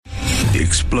The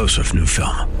explosive new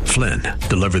film, Flynn,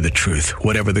 deliver the truth,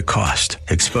 whatever the cost,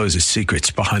 exposes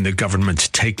secrets behind the government's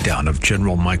takedown of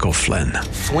General Michael Flynn.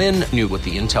 Flynn knew what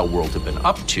the intel world had been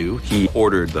up to. He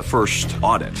ordered the first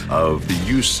audit of the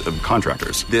use of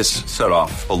contractors. This set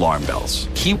off alarm bells.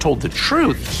 He told the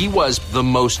truth. He was the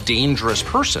most dangerous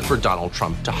person for Donald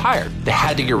Trump to hire. They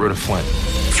had to get rid of Flynn.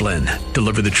 Flynn,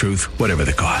 deliver the truth, whatever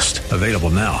the cost. Available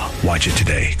now. Watch it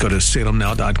today. Go to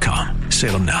salemnow.com.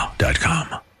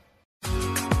 salemnow.com.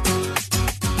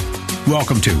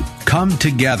 Welcome to Come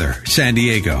Together San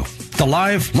Diego, the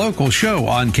live local show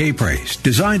on K-Praise,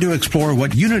 designed to explore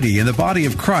what unity in the body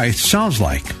of Christ sounds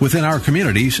like within our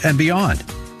communities and beyond.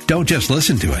 Don't just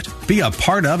listen to it, be a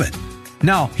part of it.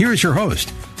 Now, here's your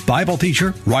host, Bible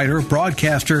teacher, writer,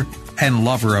 broadcaster, and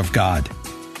lover of God,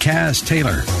 Kaz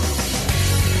Taylor.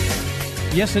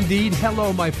 Yes, indeed.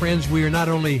 Hello, my friends. We are not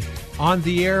only on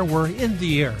the air, we're in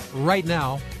the air right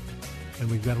now. And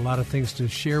we've got a lot of things to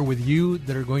share with you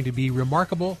that are going to be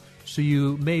remarkable. So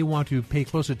you may want to pay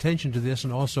close attention to this.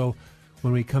 And also,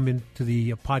 when we come into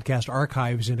the podcast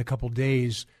archives in a couple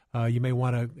days, you may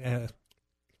want to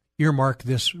earmark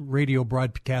this radio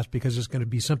broadcast because it's going to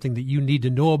be something that you need to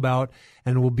know about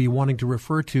and will be wanting to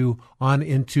refer to on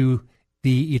into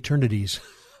the eternities.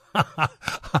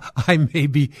 I may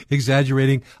be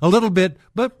exaggerating a little bit,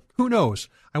 but who knows?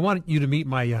 I want you to meet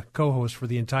my co-host for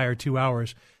the entire 2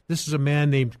 hours. This is a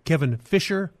man named Kevin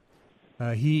Fisher.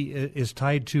 He is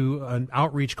tied to an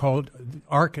outreach called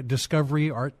Ark Discovery,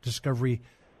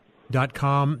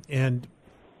 artdiscovery.com. And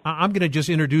I'm going to just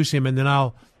introduce him, and then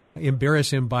I'll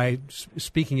embarrass him by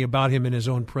speaking about him in his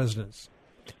own presence.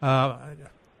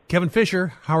 Kevin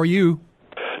Fisher, how are you?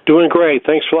 Doing great.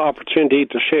 Thanks for the opportunity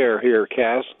to share here,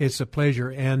 Kaz. It's a pleasure.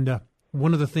 And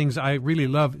one of the things I really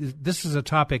love is this is a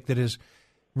topic that is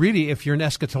really, if you're an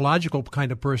eschatological kind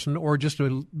of person or just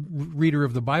a reader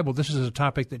of the Bible, this is a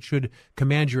topic that should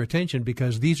command your attention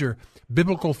because these are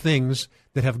biblical things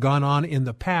that have gone on in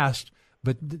the past.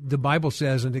 But the Bible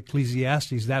says in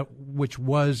Ecclesiastes, that which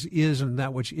was, is, and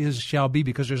that which is shall be,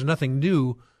 because there's nothing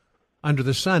new under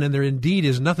the sun. And there indeed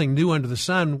is nothing new under the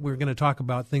sun. We're going to talk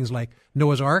about things like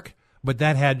Noah's Ark, but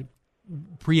that had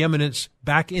preeminence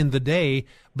back in the day,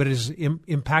 but is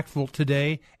impactful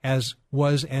today, as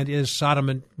was and is Sodom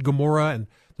and Gomorrah and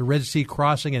the Red Sea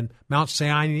crossing and Mount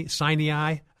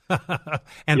Sinai.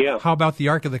 And how about the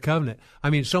Ark of the Covenant? I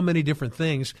mean, so many different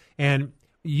things. And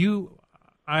I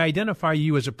identify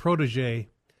you as a protege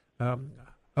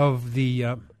of the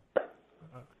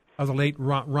late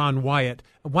Ron Wyatt.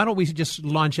 Why don't we just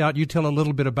launch out? You tell a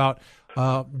little bit about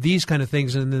these kind of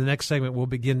things, and in the next segment we'll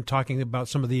begin talking about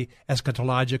some of the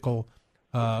eschatological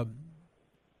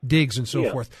digs and so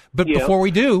forth. But before we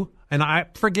do, and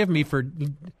forgive me for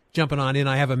jumping on in,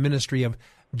 I have a ministry of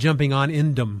jumping on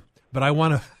indom, but I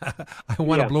want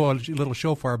to blow a little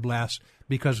shofar blast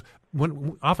because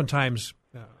oftentimes,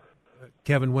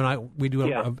 Kevin, when we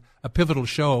do a pivotal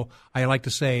show, I like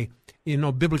to say,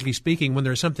 biblically speaking, when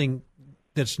there's something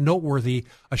that's noteworthy,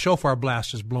 a shofar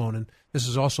blast is blown. And this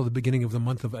is also the beginning of the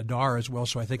month of Adar as well,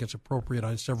 so I think it's appropriate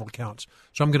on several counts.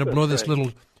 So I'm going to blow this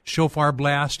little shofar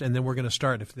blast, and then we're going to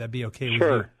start, if that'd be okay with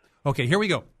you. Okay, here we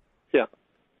go. Yeah.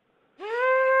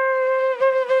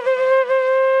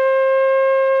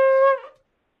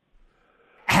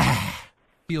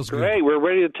 Feels good. Great, we're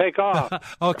ready to take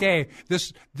off. Okay,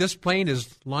 this plane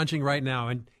is launching right now,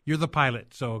 and you're the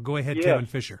pilot, so go ahead, Kevin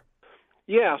Fisher.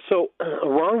 Yeah, so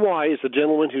Ron Wyatt is the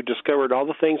gentleman who discovered all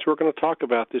the things we're going to talk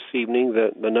about this evening,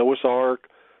 the Noah's Ark,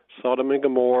 Sodom and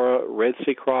Gomorrah, Red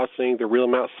Sea crossing, the real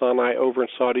Mount Sinai over in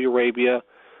Saudi Arabia,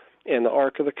 and the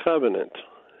Ark of the Covenant.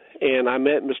 And I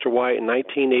met Mr. Wyatt in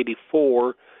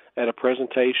 1984 at a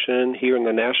presentation here in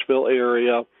the Nashville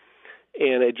area,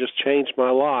 and it just changed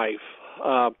my life.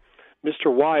 Mr.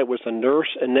 Wyatt was a nurse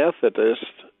anesthetist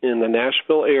in the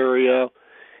Nashville area,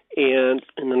 and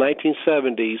in the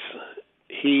 1970s,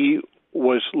 he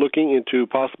was looking into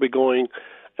possibly going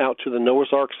out to the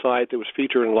Noah's Ark site that was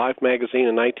featured in Life magazine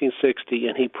in 1960,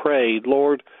 and he prayed,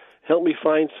 Lord, help me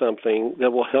find something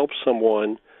that will help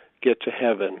someone get to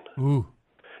heaven. Ooh.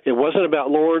 It wasn't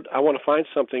about, Lord, I want to find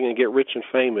something and get rich and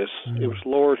famous. It was,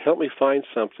 Lord, help me find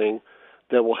something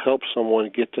that will help someone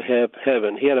get to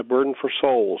heaven. He had a burden for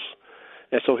souls.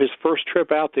 And so his first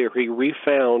trip out there, he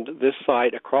refound this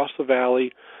site across the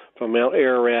valley from Mount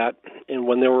Ararat. And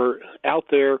when they were out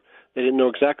there, they didn't know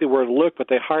exactly where to look, but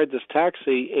they hired this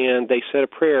taxi, and they said a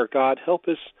prayer, God, help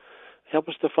us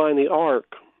to find the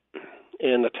ark.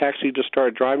 And the taxi just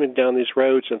started driving down these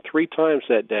roads, and 3 times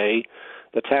that day,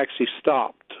 the taxi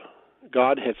stopped.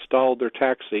 God had stalled their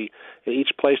taxi. At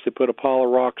each place, they put a pile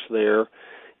of rocks there,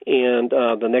 And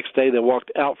the next day they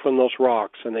walked out from those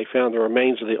rocks, and they found the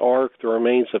remains of the ark, the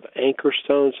remains of anchor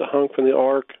stones that hung from the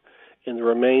ark, and the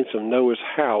remains of Noah's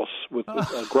house with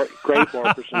grave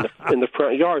markers in the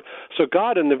front yard. So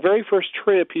God, in the very first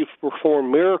trip, he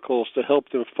performed miracles to help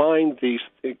them find these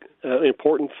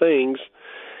important things.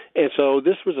 And so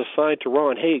this was a sign to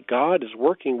Ron, hey, God is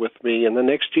working with me. And the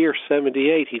next year,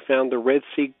 78, he found the Red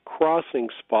Sea crossing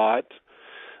spot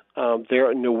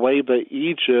there in Nuweiba,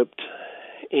 Egypt.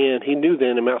 And he knew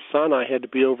then Mount Sinai had to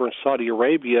be over in Saudi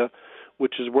Arabia,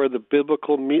 which is where the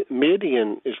biblical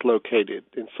Midian is located,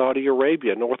 in Saudi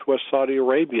Arabia, northwest Saudi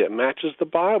Arabia. It matches the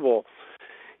Bible.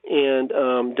 And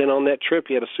then on that trip,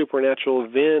 he had a supernatural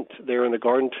event there in the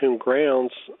Garden Tomb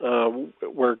grounds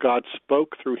where God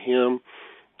spoke through him,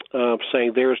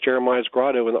 saying, there's Jeremiah's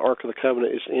grotto, and the Ark of the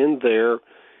Covenant is in there.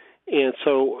 And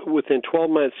so within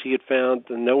 12 months, he had found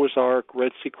the Noah's Ark,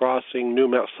 Red Sea crossing, knew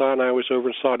Mount Sinai was over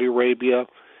in Saudi Arabia,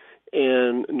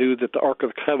 and knew that the Ark of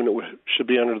the Covenant should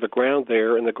be under the ground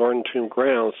there in the Garden Tomb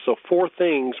grounds. So 4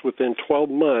 things within 12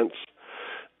 months,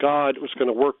 God was going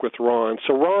to work with Ron.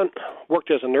 So Ron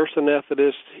worked as a nurse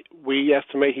anesthetist. We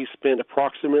estimate he spent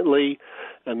approximately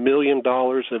 $1 million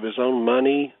of his own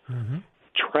money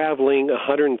traveling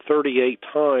 138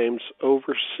 times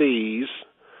overseas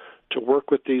to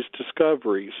work with these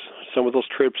discoveries. Some of those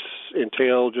trips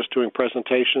entail just doing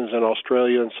presentations in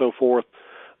Australia and so forth,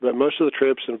 but most of the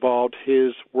trips involved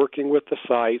his working with the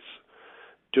sites,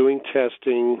 doing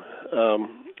testing,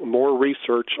 more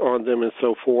research on them and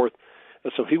so forth.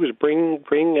 And so he was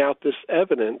bringing out this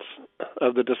evidence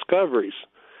of the discoveries.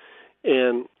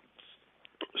 And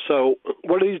so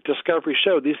what do these discoveries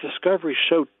show? These discoveries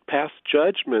show past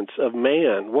judgments of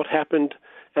man. What happened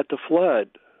at the flood?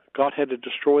 God had to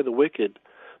destroy the wicked,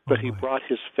 but he brought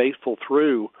his faithful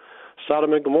through.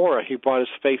 Sodom and Gomorrah, he brought his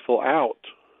faithful out.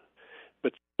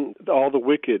 But all the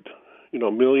wicked,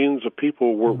 millions of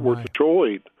people were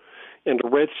destroyed. And the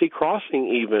Red Sea crossing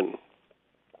even,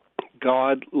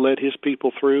 God led his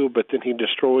people through, but then he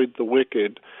destroyed the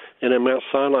wicked. And in Mount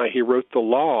Sinai, he wrote the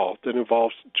law that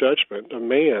involves judgment of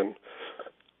man.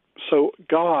 So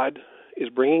God is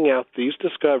bringing out these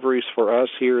discoveries for us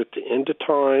here at the end of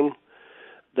time,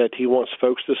 that he wants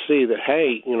folks to see that,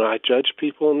 hey, I judged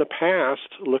people in the past.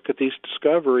 Look at these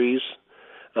discoveries.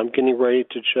 I'm getting ready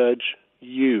to judge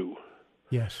you.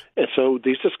 Yes. And so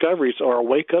these discoveries are a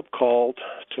wake-up call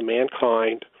to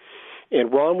mankind.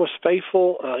 And Ron was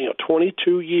faithful.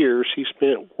 22 years he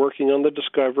spent working on the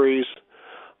discoveries.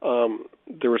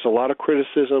 There was a lot of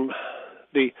criticism.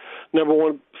 The number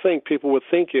one thing people would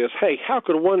think is, hey, how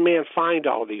could one man find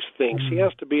all these things? He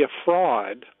has to be a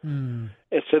fraud.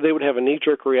 And so they would have a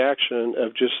knee-jerk reaction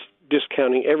of just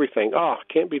discounting everything.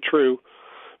 Can't be true.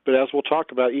 But as we'll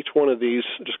talk about each one of these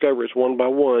discoveries one by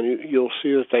one, you'll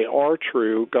see that they are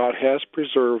true. God has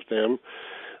preserved them.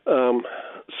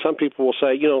 Some people will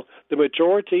say, the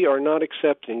majority are not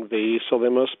accepting these, so they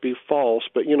must be false.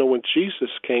 But, when Jesus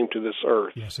came to this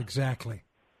earth. Yes, exactly.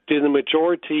 Did the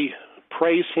majority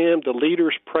praise him? The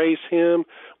leaders praise him,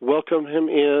 welcome him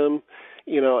in?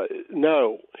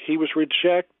 No. He was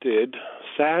rejected,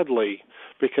 sadly,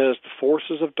 because the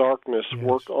forces of darkness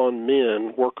work on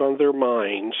men, work on their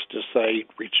minds to say,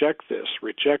 reject this,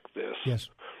 reject this. Yes.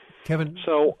 Kevin.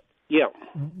 So, yeah.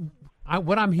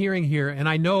 What I'm hearing here, and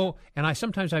I know, and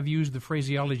I've used the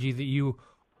phraseology that you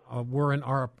were and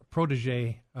are a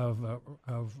protege of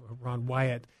Ron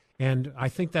Wyatt, and I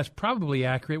think that's probably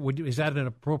accurate. Is that an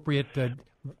appropriate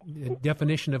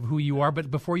definition of who you are?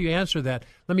 But before you answer that,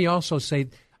 let me also say,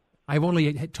 I've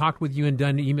only talked with you and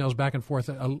done emails back and forth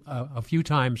a few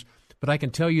times, but I can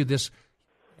tell you this.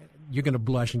 You're going to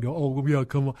blush and go, "Oh, yeah,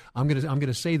 come on." I'm going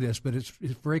to say this, but it's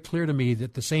very clear to me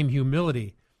that the same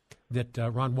humility that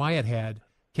Ron Wyatt had,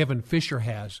 Kevin Fisher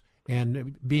has,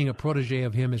 and being a protege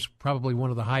of him is probably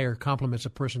one of the higher compliments a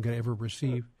person could ever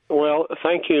receive. Well,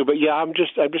 thank you, but yeah, I'm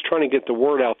just trying to get the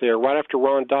word out there. Right after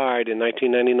Ron died in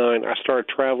 1999, I started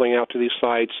traveling out to these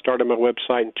sites, started my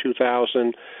website in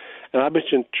 2000, and I've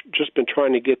just been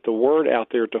trying to get the word out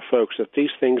there to folks that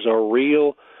these things are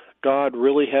real. God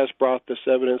really has brought this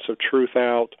evidence of truth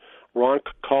out. Ron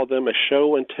called them a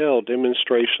show-and-tell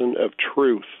demonstration of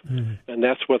truth, and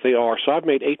that's what they are. So I've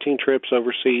made 18 trips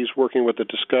overseas working with the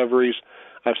discoveries.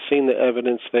 I've seen the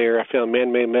evidence there. I found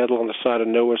man-made metal on the side of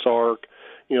Noah's Ark,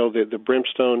 the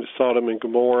brimstone at Sodom and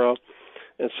Gomorrah,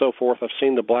 and so forth. I've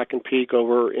seen the Blackened Peak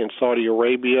over in Saudi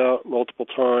Arabia multiple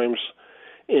times,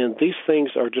 and these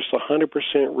things are just 100%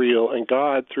 real, and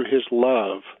God, through his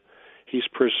love, he's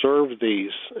preserved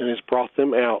these and has brought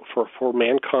them out for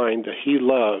mankind that he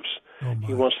loves.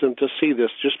 He wants them to see this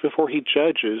just before he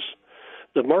judges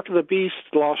the Mark of the Beast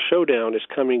Lost Showdown is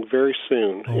coming very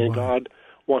soon, and God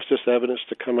wants this evidence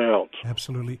to come out.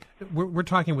 Absolutely. We're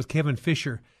talking with Kevin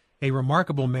Fisher, a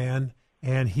remarkable man,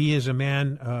 and he is a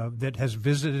man that has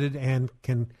visited and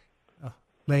can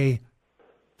lay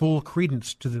full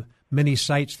credence to the many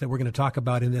sites that we're going to talk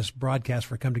about in this broadcast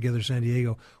for Come Together San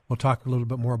Diego. We'll talk a little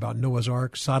bit more about Noah's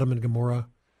Ark, Sodom and Gomorrah,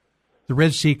 the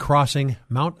Red Sea crossing,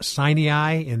 Mount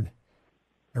Sinai in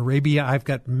Arabia. I've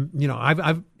got,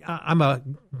 I'm a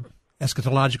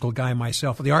eschatological guy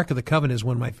myself. The Ark of the Covenant is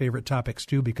one of my favorite topics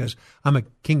too, because I'm a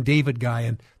King David guy,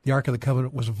 and the Ark of the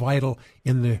Covenant was vital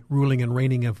in the ruling and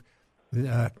reigning of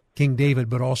King David,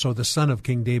 but also the son of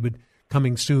King David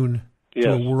coming soon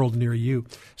to a world near you.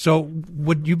 So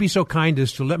would you be so kind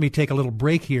as to let me take a little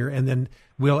break here, and then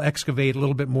we'll excavate a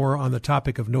little bit more on the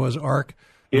topic of Noah's Ark.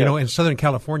 You know, in Southern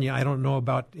California, I don't know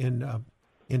about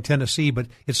in Tennessee, but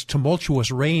it's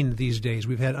tumultuous rain these days.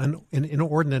 We've had an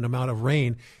inordinate amount of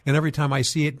rain, and every time I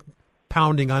see it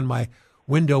pounding on my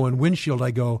window and windshield,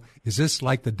 I go, "Is this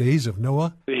like the days of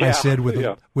Noah?" I said with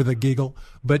a giggle.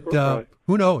 But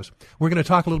who knows? We're going to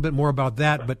talk a little bit more about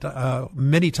that, but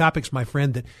many topics, my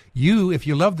friend, that you, if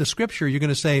you love the Scripture, you're going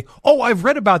to say, "Oh, I've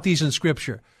read about these in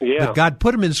Scripture." Yeah. But God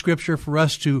put them in Scripture for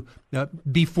us to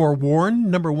be forewarned,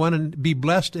 number one, and be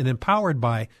blessed and empowered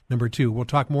by, number two. We'll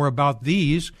talk more about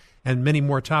these and many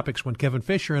more topics when Kevin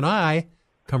Fisher and I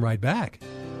come right back.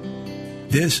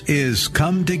 This is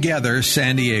Come Together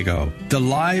San Diego, the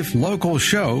live local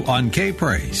show on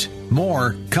K-Praise.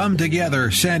 More Come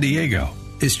Together San Diego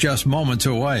is just moments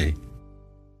away.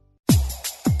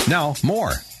 Now,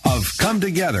 more of Come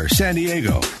Together San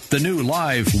Diego, the new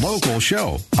live local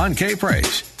show on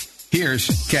K-Praise. Here's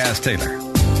Kaz Taylor.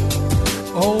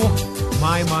 Oh,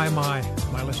 my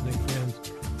listening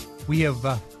friends. We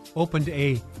have opened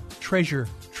a treasure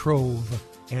trove,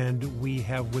 and we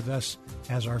have with us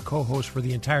as our co-host for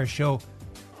the entire show,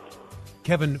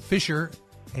 Kevin Fisher,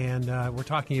 and we're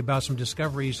talking about some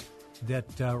discoveries that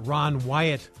Ron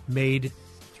Wyatt made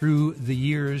through the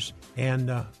years,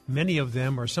 and many of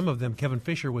them, or some of them, Kevin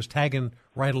Fisher was tagging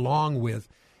right along with.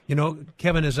 You know,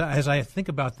 Kevin, as I think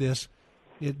about this,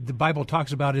 the Bible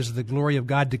talks about is the glory of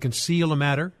God to conceal a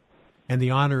matter and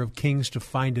the honor of kings to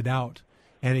find it out.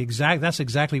 And that's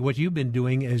exactly what you've been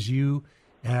doing as you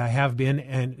have been,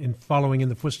 and in following in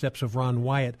the footsteps of Ron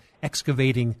Wyatt,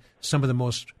 excavating some of the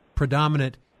most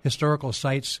predominant historical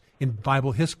sites in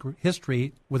Bible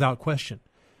history without question.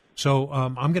 So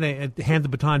I'm going to hand the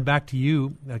baton back to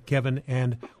you, Kevin,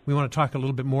 and we want to talk a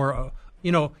little bit more.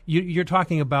 You're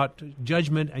talking about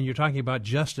judgment and you're talking about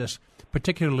justice,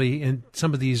 particularly in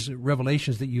some of these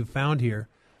revelations that you've found here.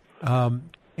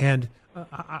 And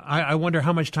I wonder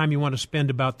how much time you want to spend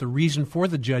about the reason for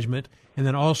the judgment, and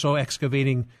then also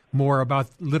excavating more about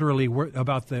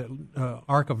about the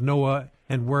Ark of Noah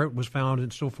and where it was found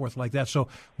and so forth like that. So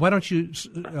why don't you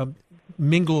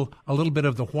mingle a little bit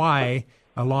of the why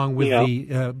along with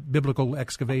the biblical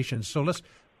excavations? So let's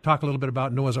talk a little bit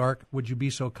about Noah's Ark. Would you be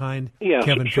so kind,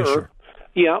 Kevin Fisher?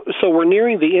 Yeah, so we're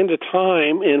nearing the end of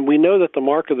time, and we know that the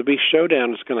Mark of the Beast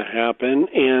Showdown is going to happen,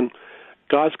 and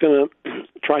God's going to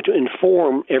try to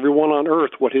inform everyone on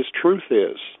earth what his truth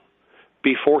is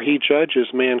before he judges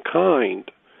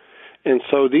mankind. And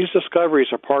so these discoveries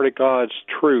are part of God's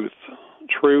truth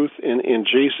in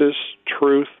Jesus,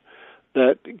 truth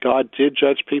that God did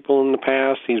judge people in the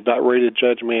past. He's about ready to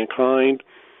judge mankind.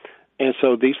 And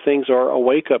so these things are a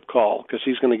wake-up call, because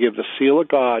he's going to give the seal of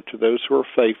God to those who are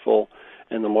faithful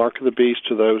and the mark of the beast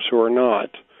to those who are not.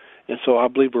 And so I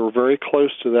believe we're very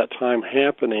close to that time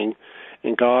happening.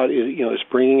 And God is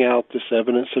bringing out this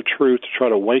evidence of truth to try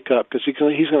to wake up, because he's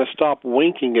going to stop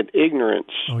winking at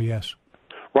ignorance. Oh, yes.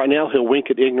 Right now he'll wink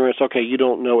at ignorance. Okay, you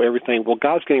don't know everything. Well,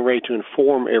 God's getting ready to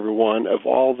inform everyone of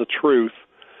all the truth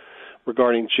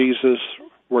regarding Jesus,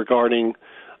 regarding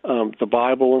the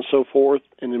Bible and so forth,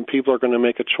 and then people are going to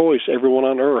make a choice. Everyone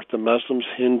on earth, the Muslims,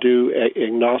 Hindu,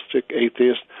 agnostic,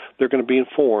 atheist, they're going to be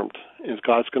informed, and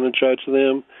God's going to judge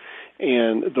them.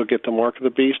 And they'll get the mark of the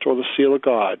beast or the seal of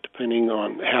God, depending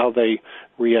on how they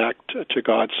react to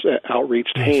God's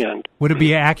outreached hand. Would it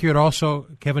be accurate also,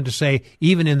 Kevin, to say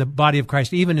even in the body of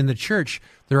Christ, even in the church,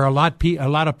 there are a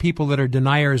lot of people that are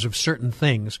deniers of certain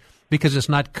things because it's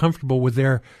not comfortable with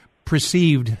their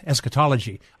perceived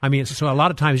eschatology? I mean, so a lot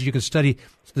of times you can study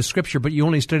the Scripture, but you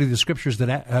only study the Scriptures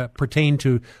that pertain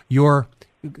to your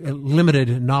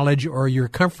limited knowledge or your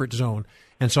comfort zone.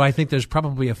 And so I think there's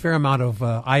probably a fair amount of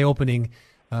eye-opening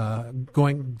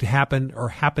going to happen or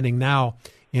happening now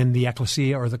in the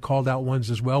ecclesia or the called-out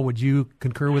ones as well. Would you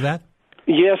concur with that?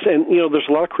 Yes, and there's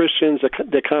a lot of Christians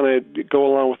that kind of go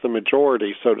along with the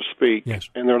majority, so to speak. Yes.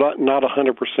 And they're not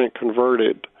 100%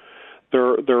 converted.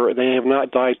 They have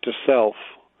not died to self.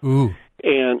 Ooh.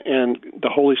 And the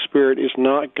Holy Spirit is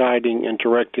not guiding and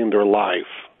directing their life.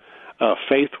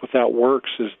 Faith without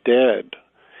works is dead.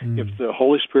 If the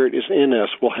Holy Spirit is in us,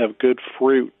 we'll have good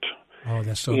fruit. Oh,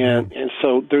 that's so and good. And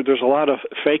so there's a lot of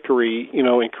fakery,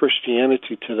 in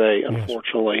Christianity today,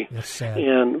 unfortunately. Yes. That's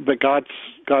sad. But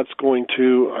God's going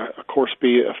to, of course,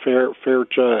 be a fair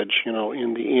judge,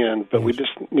 in the end. But we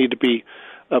just need to be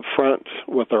upfront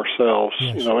with ourselves.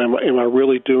 Yes. Am I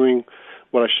really doing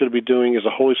what I should be doing? Is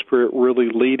the Holy Spirit really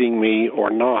leading me or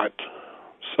not?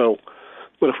 So,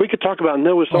 but if we could talk about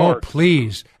Noah's Ark. Oh,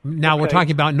 please. Now Okay. we're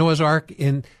talking about Noah's Ark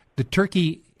in the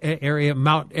Turkey area,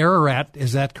 Mount Ararat.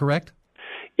 Is that correct?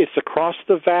 It's across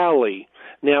the valley.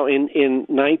 Now, in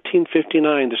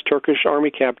 1959, this Turkish army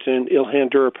captain,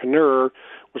 İlhan Durapanur,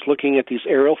 was looking at these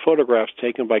aerial photographs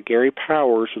taken by Gary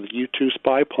Powers of the U-2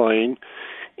 spy plane,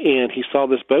 and he saw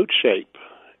this boat shape.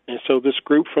 And so this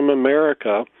group from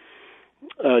America,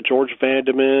 George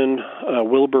Vandeman,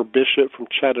 Wilbur Bishop from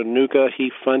Chattanooga,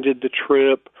 he funded the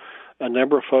trip. A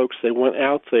number of folks, they went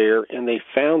out there, and they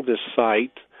found this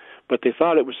site, but they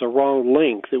thought it was the wrong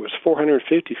length. It was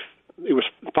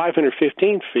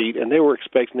 515 feet, and they were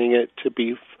expecting it to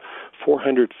be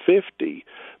 450.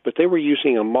 But they were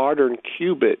using a modern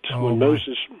cubit. When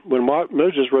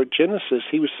Moses wrote Genesis,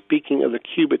 he was speaking of the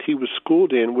cubit he was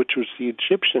schooled in, which was the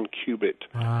Egyptian cubit,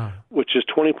 which is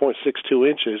 20.62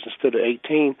 inches instead of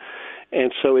 18.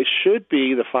 And so it should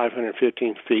be the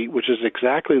 515 feet, which is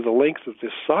exactly the length of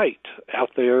this site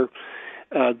out there.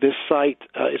 This site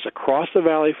is across the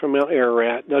valley from Mount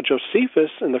Ararat. Now,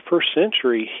 Josephus, in the first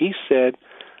century, he said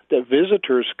that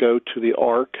visitors go to the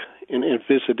Ark and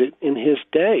visit it in his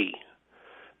day.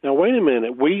 Now, wait a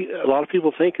minute. A lot of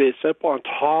people think that it's up on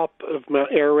top of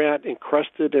Mount Ararat,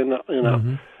 encrusted in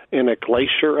a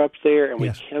glacier up there, and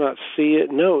Yes. we cannot see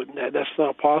it. No, that's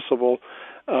not possible.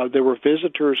 There were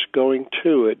visitors going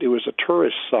to it. It was a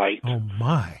tourist site. Oh,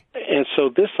 my. And so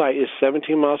this site is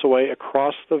 17 miles away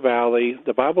across the valley.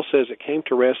 The Bible says it came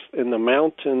to rest in the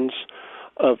mountains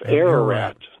of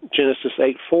Ararat, Genesis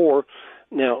 8:4.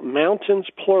 Now, mountains,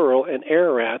 plural, and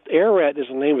Ararat. Ararat is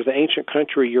the name of the ancient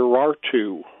country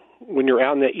Urartu. When you're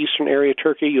out in the eastern area of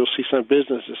Turkey, you'll see some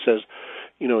business that says,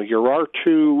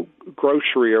 Urartu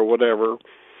Grocery or whatever.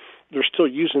 They're still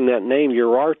using that name,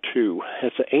 Urartu.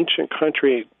 It's an ancient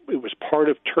country. It was part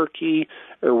of Turkey,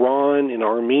 Iran, and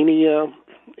Armenia.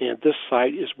 And this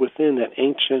site is within that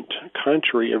ancient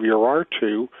country of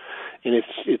Urartu, and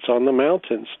it's on the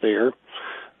mountains there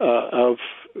of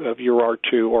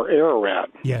Urartu or Ararat.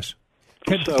 Yes.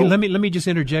 Let me just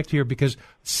interject here, because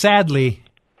sadly,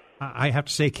 I have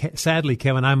to say, sadly,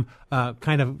 Kevin, I'm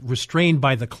kind of restrained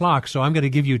by the clock, so I'm going to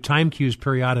give you time cues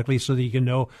periodically so that you can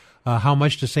know how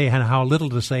much to say and how little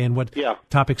to say and what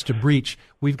topics to breach.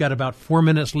 We've got about 4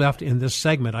 minutes left in this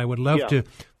segment. I would love to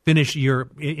finish your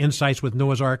insights with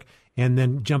Noah's Ark and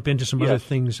then jump into some other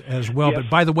things as well. But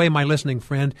by the way, my listening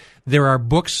friend, there are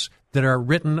books that are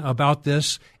written about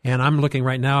this, and I'm looking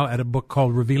right now at a book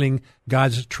called Revealing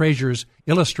God's Treasures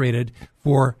Illustrated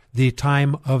for the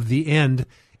Time of the End.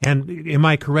 And am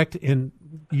I correct in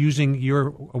using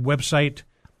your website?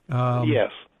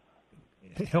 Yes.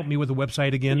 Help me with the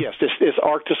website again. Yes, it's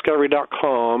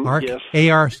arkdiscovery.com. Ark, yes.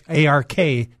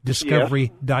 A-R-K,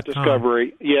 discovery.com.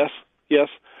 Discovery, yes.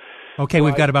 Okay,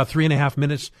 we've got about 3.5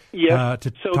 minutes to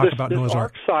talk about Noah's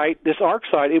Ark. This Ark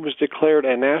site, it was declared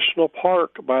a national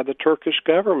park by the Turkish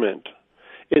government.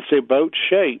 It's a boat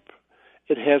shape.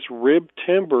 It has ribbed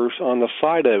timbers on the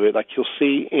side of it, like you'll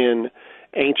see in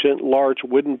ancient large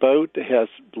wooden boat. It has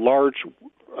large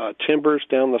timbers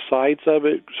down the sides of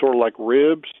it, sort of like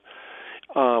ribs.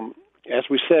 As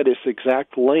we said, its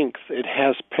exact length. It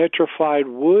has petrified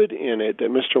wood in it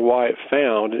that Mr. Wyatt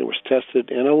found, and it was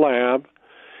tested in a lab.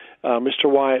 Mr.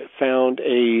 Wyatt found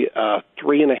a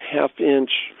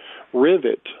 3.5-inch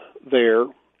rivet there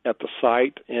at the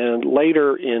site, and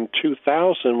later in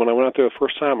 2000, when I went out there the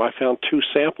first time, I found 2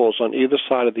 samples on either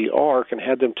side of the Ark and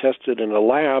had them tested in a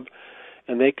lab,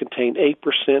 and they contained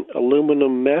 8%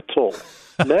 aluminum metal.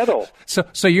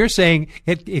 So you're saying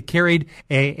it carried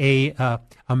a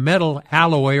metal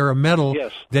alloy or a metal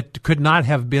that could not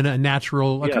have been a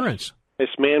natural occurrence.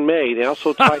 It's man-made, and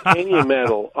also titanium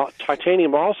metal.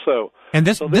 Titanium also. And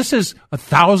this is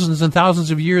thousands and thousands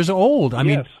of years old. I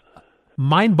mean,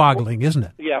 mind-boggling, isn't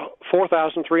it? Yeah,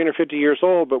 4,350 years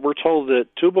old, but we're told that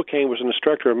Tubal-Cain was an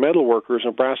instructor of metal workers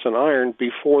in brass and iron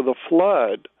before the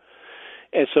flood.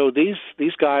 And so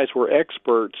these guys were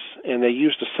experts, and they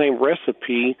used the same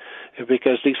recipe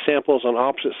because these samples on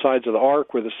opposite sides of the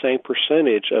ark were the same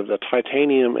percentage of the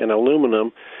titanium and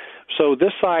aluminum. So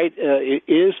this site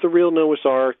is the real Noah's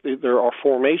Ark. There are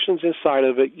formations inside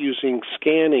of it using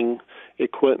scanning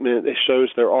equipment that shows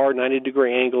there are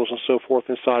 90-degree angles and so forth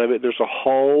inside of it. There's a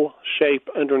hull shape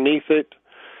underneath it.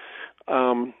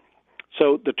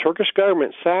 So the Turkish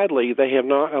government, sadly, they have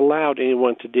not allowed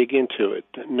anyone to dig into it.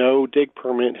 No dig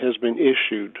permit has been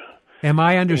issued. Am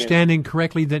I understanding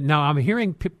correctly that now I'm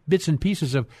hearing bits and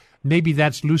pieces of maybe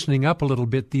that's loosening up a little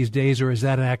bit these days, or is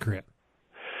that accurate?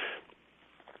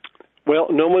 Well,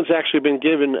 no one's actually been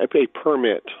given a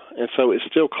permit, and so it's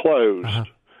still closed.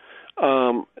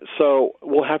 Uh-huh. So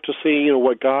we'll have to see,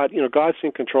 what God's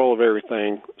in control of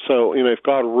everything. So, if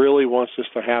God really wants this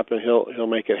to happen, He'll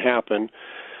make it happen.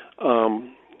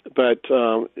 But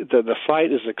the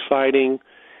site is exciting.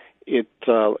 It's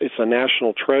a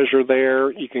national treasure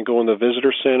there. You can go in the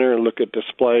visitor center and look at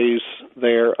displays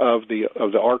there of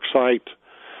the Ark site.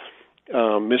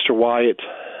 Mr. Wyatt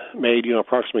made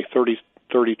approximately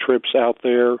 30 trips out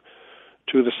there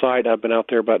to the site. I've been out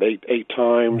there about eight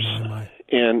times,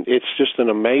 and it's just an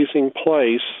amazing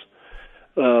place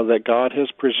that God has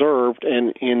preserved.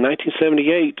 And in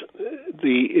 1978,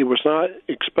 it was not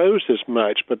exposed as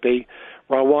much, but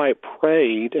Ron Wyatt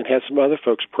prayed and had some other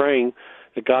folks praying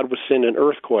that God would send an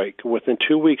earthquake. Within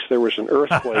 2 weeks, there was an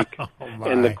earthquake,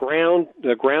 and the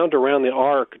ground around the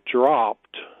ark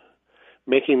dropped,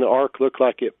 making the ark look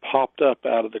like it popped up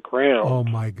out of the ground. Oh,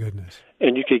 my goodness.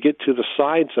 And you could get to the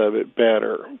sides of it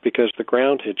better because the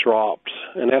ground had dropped.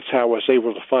 And that's how I was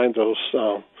able to find those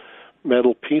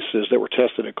metal pieces that were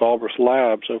tested at Galbraith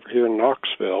Labs over here in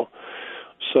Knoxville.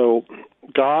 So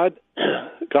God's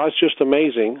just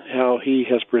amazing how He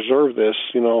has preserved this,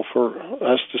 for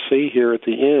us to see here at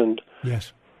the end.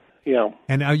 Yes. Yeah.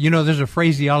 And, there's a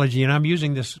phraseology, and I'm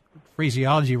using this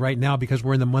phraseology right now because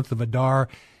we're in the month of Adar.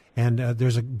 And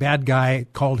there's a bad guy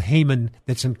called Haman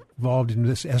that's involved in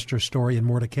this Esther story in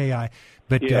Mordecai.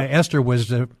 But Esther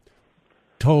was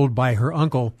told by her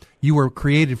uncle, you were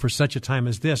created for such a time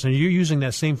as this. And you're using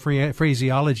that same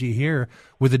phraseology here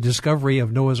with the discovery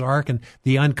of Noah's Ark and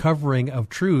the uncovering of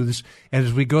truths. And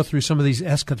as we go through some of these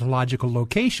eschatological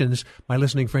locations, my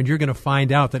listening friend, you're going to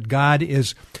find out that God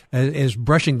is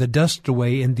brushing the dust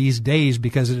away in these days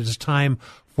because it is time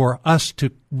for us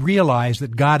to realize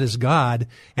that God is God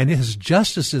and His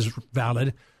justice is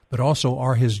valid, but also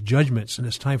are His judgments. And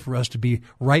it's time for us to be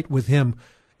right with Him.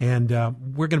 And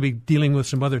we're going to be dealing with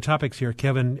some other topics here,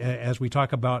 Kevin, as we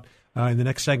talk about in the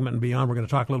next segment and beyond. We're going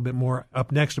to talk a little bit more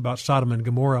up next about Sodom and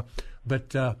Gomorrah.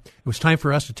 But it was time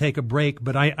for us to take a break.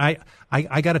 But I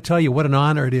got to tell you what an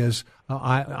honor it is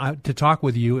to talk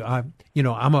with you. I'm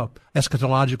a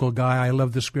eschatological guy. I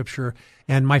love the Scripture.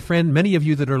 And my friend, many of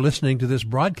you that are listening to this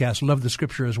broadcast love the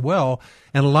Scripture as well.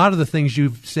 And a lot of the things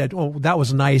you've said, oh, that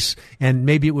was nice, and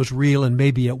maybe it was real, and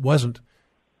maybe it wasn't.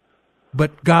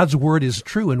 But God's Word is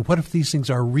true. And what if these things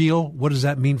are real? What does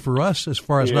that mean for us as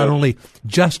far as not only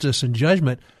justice and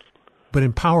judgment, but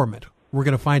empowerment? We're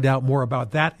going to find out more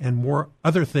about that and more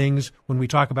other things when we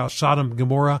talk about Sodom,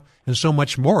 Gomorrah, and so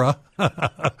much more.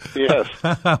 Yes.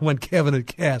 When Kevin and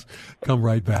Cass come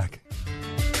right back.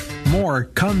 More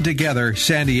Come Together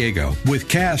San Diego with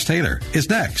Cass Taylor is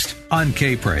next on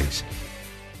K-Praise.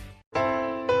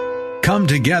 Come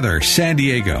Together San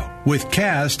Diego with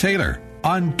Cass Taylor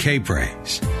on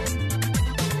K-Praise.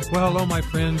 Well, hello, my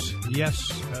friends.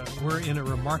 Yes, we're in a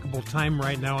remarkable time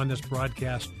right now on this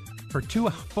broadcast. For 2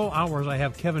 full hours, I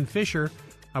have Kevin Fisher.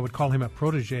 I would call him a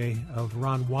protege of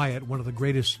Ron Wyatt, one of the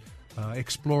greatest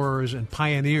explorers and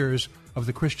pioneers of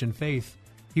the Christian faith.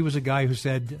 He was a guy who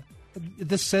said,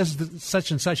 this says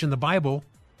such and such in the Bible.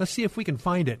 Let's see if we can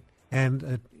find it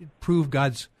and prove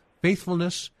God's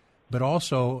faithfulness, but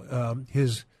also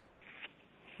His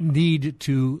need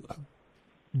to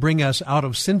bring us out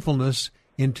of sinfulness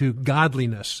into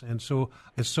godliness. And so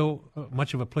it's so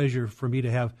much of a pleasure for me to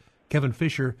have Kevin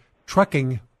Fisher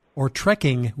trekking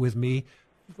with me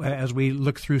as we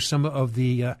look through some of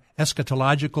the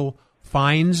eschatological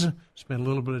finds. Spend a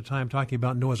little bit of time talking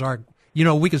about Noah's Ark.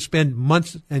 We could spend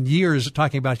months and years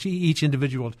talking about each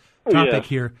individual topic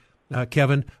here,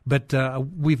 Kevin, but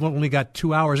we've only got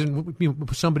 2 hours. And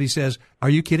somebody says, are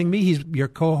you kidding me? He's your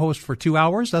co-host for 2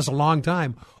 hours? That's a long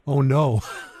time. Oh, no.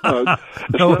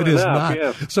 No, it is not.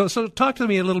 Yes. So talk to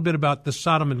me a little bit about the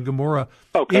Sodom and Gomorrah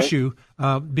issue,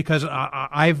 because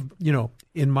I've,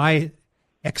 in my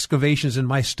excavations, in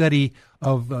my study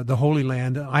of the Holy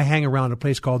Land, I hang around a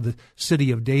place called the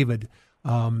City of David,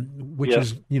 which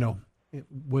is, it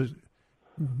was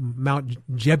Mount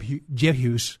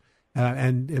Jebus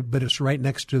but it's right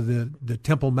next to the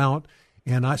Temple Mount.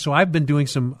 And so I've been doing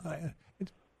some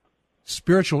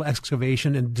spiritual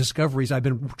excavation and discoveries. I've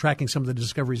been tracking some of the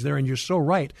discoveries there, and you're so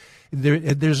right.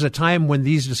 There's a time when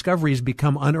these discoveries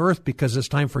become unearthed because it's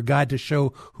time for God to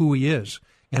show who He is.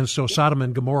 And so Sodom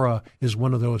and Gomorrah is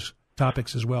one of those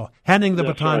topics as well. Handing the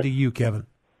baton to you, Kevin.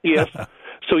 Yes.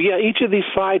 So, each of these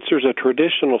sites, there's a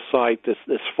traditional site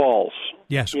that's false.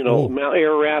 Yes. Mount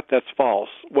Ararat, that's false.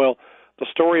 Well, the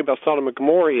story about Sodom and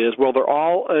Gomorrah is, they're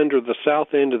all under the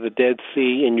south end of the Dead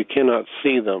Sea, and you cannot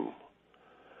see them.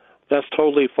 That's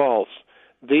totally false.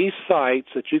 These sites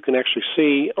that you can actually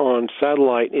see on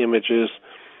satellite images,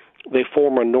 they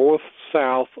form a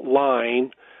north-south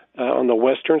line on the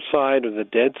western side of the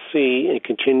Dead Sea and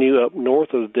continue up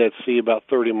north of the Dead Sea about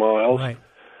 30 miles. Right.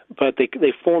 But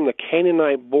they form the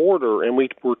Canaanite border, and we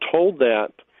were told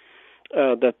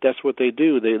that's what they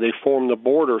do. They form the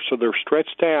border, so they're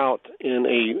stretched out in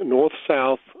a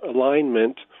north-south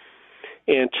alignment.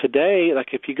 And today,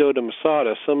 like if you go to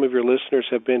Masada, some of your listeners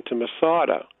have been to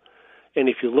Masada, and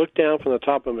if you look down from the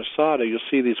top of Masada, you'll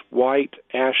see these white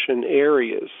ashen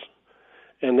areas,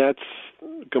 and that's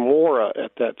Gomorrah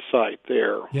at that site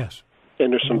there. Yes.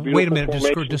 And there's some beautiful Wait a minute.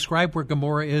 formations. Describe where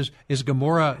Gomorrah is. Is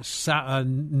Gomorrah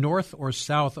north or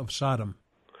south of Sodom?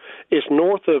 It's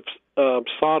north of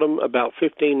Sodom about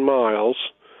 15 miles,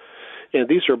 and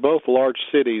these are both large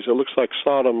cities. It looks like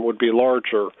Sodom would be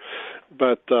larger,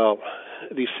 but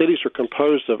these cities are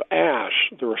composed of ash.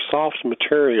 They're a soft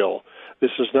material.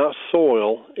 This is not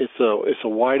soil. It's a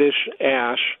whitish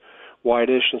ash,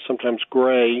 whitish and sometimes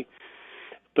gray.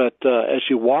 But as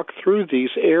you walk through these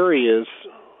areas,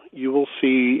 you will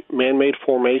see man-made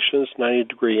formations,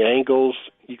 90-degree angles.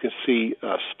 You can see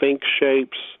sphinx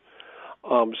shapes,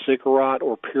 ziggurat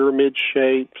or pyramid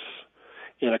shapes.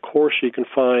 And, of course, you can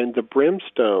find the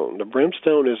brimstone. The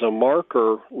brimstone is a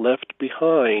marker left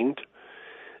behind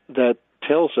that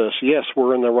tells us, yes,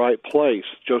 we're in the right place.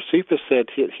 Josephus said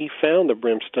he found the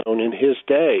brimstone in his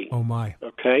day. Oh, my.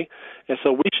 Okay? And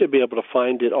so we should be able to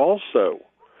find it also.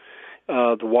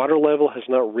 The water level has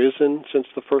not risen since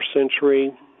the first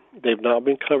century. They've not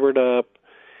been covered up.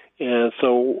 And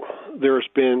so there's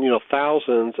been,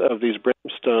 thousands of these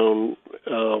brimstone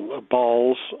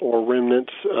balls or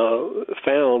remnants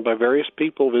found by various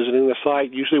people visiting the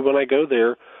site. Usually when I go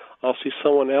there, I'll see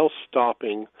someone else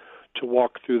stopping to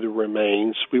walk through the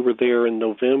remains. We were there in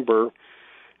November,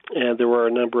 and there were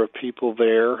a number of people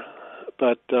there.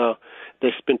 But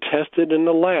they've been tested in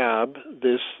the lab.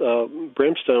 This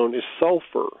brimstone is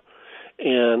sulfur,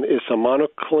 and it's a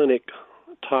monoclinic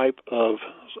type of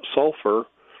sulfur,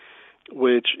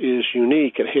 which is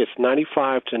unique. It hits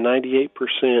 95 to 98%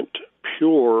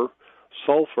 pure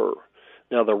sulfur.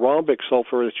 Now, the rhombic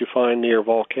sulfur that you find near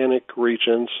volcanic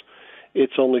regions,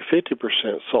 it's only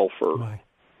 50% sulfur. My.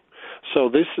 So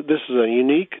this is a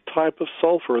unique type of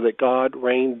sulfur that God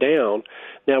rained down.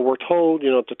 Now, we're told,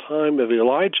 at the time of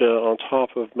Elijah on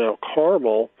top of Mount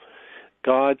Carmel,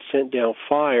 God sent down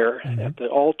fire at the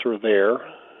altar there,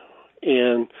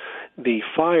 and the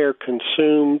fire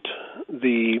consumed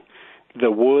the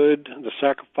wood, the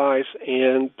sacrifice,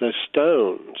 and the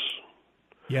stones.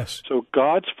 Yes. So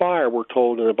God's fire, we're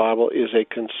told in the Bible, is a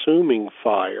consuming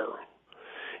fire.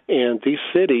 And these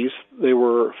cities, they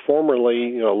were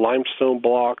formerly, limestone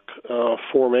block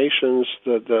formations.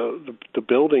 The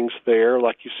buildings there,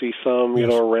 like you see some,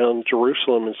 Yes. around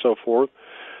Jerusalem and so forth.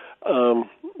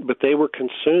 But they were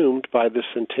consumed by this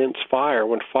intense fire.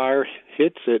 When fire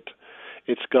hits it,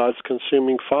 it's God's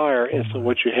consuming fire. And so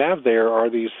what you have there are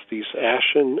these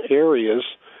ashen areas.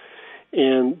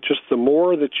 And just the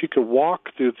more that you can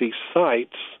walk through these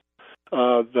sites,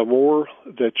 the more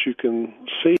that you can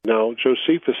see. Now,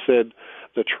 Josephus said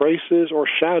the traces or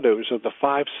shadows of the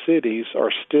 5 cities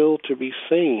are still to be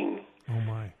seen. Oh,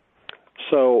 my.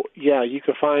 So, you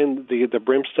can find the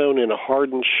brimstone in a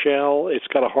hardened shell. It's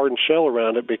got a hardened shell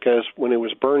around it because when it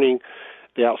was burning,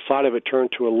 the outside of it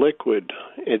turned to a liquid.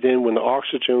 And then when the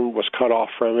oxygen was cut off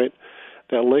from it,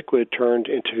 that liquid turned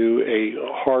into a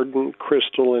hardened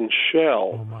crystalline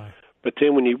shell. Oh, my. But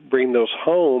then when you bring those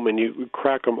home and you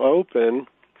crack them open,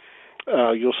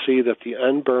 you'll see that the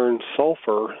unburned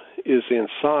sulfur is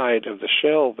inside of the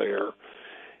shell there.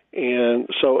 And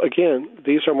so, again,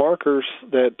 these are markers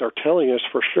that are telling us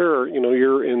for sure,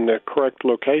 you're in the correct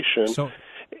location. So,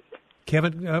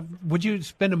 Kevin, would you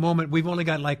spend a moment? We've only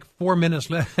got like 4 minutes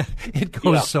left. It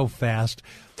goes so fast.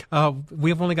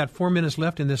 We've only got 4 minutes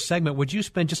left in this segment. Would you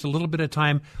spend just a little bit of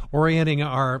time orienting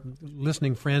our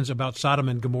listening friends about Sodom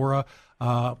and Gomorrah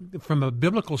from a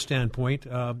biblical standpoint?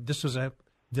 This was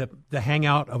the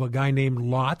hangout of a guy named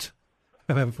Lot.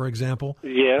 for example.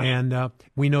 Yeah. And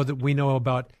we know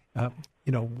about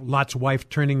Lot's wife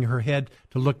turning her head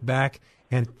to look back,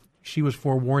 and she was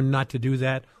forewarned not to do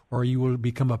that, or you will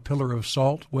become a pillar of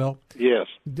salt. Well, yes,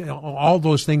 all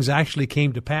those things actually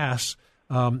came to pass.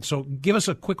 So give us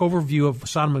a quick overview of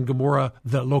Sodom and Gomorrah,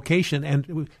 the location,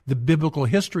 and the biblical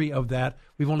history of that.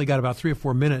 We've only got about 3 or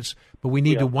 4 minutes, but we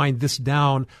need to wind this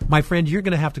down. My friend, you're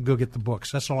going to have to go get the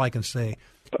books. That's all I can say.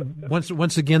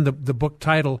 Once again, the book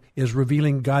title is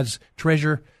Revealing God's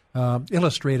Treasure,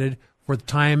 Illustrated for the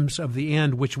Times of the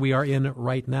End, which we are in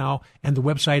right now. And the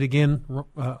website again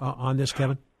on this,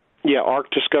 Kevin? Yeah,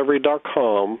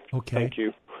 arkdiscovery.com. Okay. Thank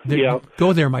you.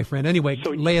 Go there, my friend. Anyway,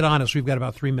 lay it on us. We've got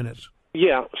about 3 minutes.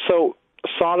 Yeah, so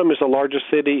Sodom is the largest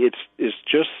city. It's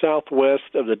just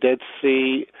southwest of the Dead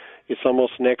Sea. It's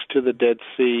almost next to the Dead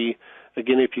Sea.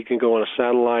 Again, if you can go on a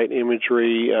satellite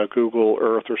imagery, Google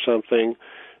Earth or something,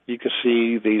 you can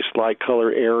see these light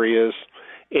color areas.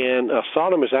 And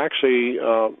Sodom is actually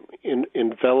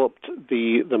enveloped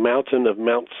the mountain of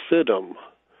Mount Siddim.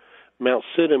 Mount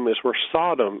Siddim is where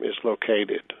Sodom is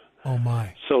located. Oh,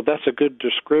 my. So that's a good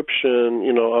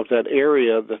description, of that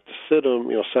area, that the Siddim,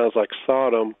 sounds like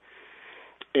Sodom,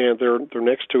 and they're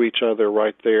next to each other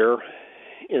right there.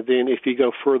 And then if you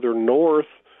go further north,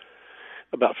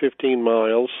 about 15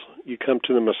 miles, you come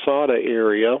to the Masada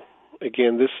area.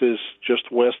 Again, this is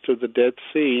just west of the Dead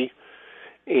Sea,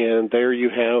 and there you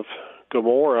have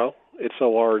Gomorrah. It's a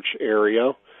large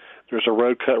area. There's a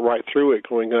road cut right through it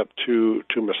going up to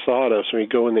Masada. So when you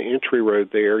go in the entry road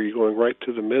there, you're going right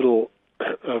to the middle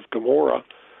of Gomorrah.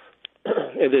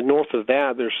 And then north of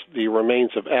that, there's the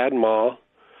remains of Admah.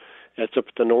 That's up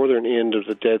at the northern end of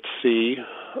the Dead Sea,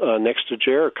 next to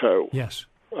Jericho. Yes.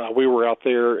 We were out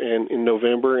there in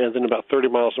November, and then about 30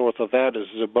 miles north of that is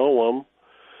Zeboam.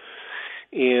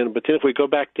 But then if we go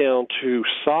back down to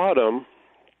Sodom,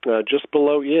 just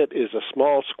below it is a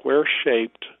small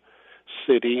square-shaped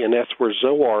city, and that's where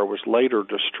Zoar was later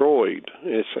destroyed.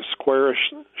 It's a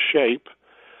squarish shape.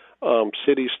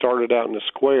 Cities started out in a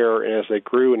square, and as they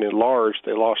grew and enlarged,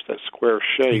 they lost that square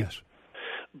shape. Yes.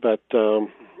 But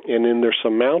and then there's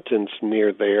some mountains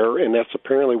near there, and that's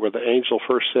apparently where the angel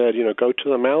first said, go to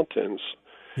the mountains.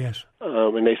 Yes.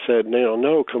 And they said,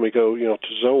 no, can we go, to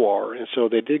Zoar? And so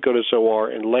they did go to Zoar,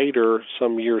 and later,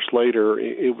 some years later,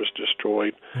 it was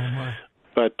destroyed. Oh, my.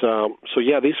 But,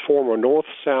 these form a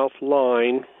north-south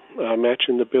line,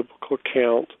 matching the biblical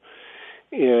account.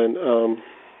 And,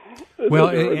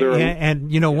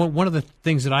 one of the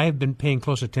things that I have been paying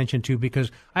close attention to,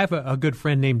 because I have a good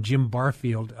friend named Jim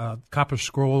Barfield, Copper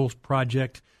Scrolls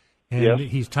Project, and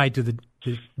he's tied to the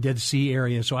Dead Sea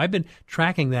area. So I've been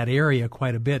tracking that area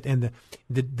quite a bit, and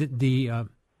the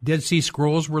Dead Sea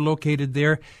Scrolls were located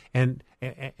there, and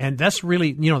that's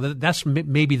really, that's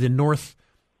maybe the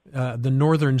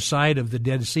northern side of the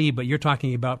Dead Sea, but you're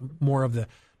talking about more of the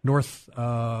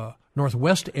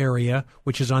northwest area,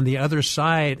 which is on the other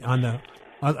side, of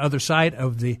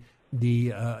the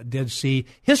Dead Sea.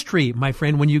 History, my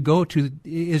friend, when you go to,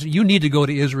 you need to go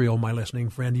to Israel, my listening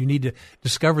friend. You need to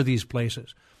discover these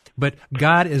places. But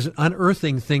God is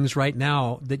unearthing things right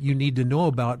now that you need to know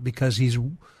about, because he's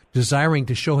desiring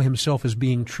to show himself as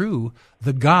being true,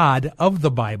 the God of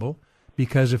the Bible.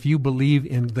 Because if you believe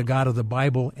in the God of the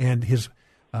Bible and his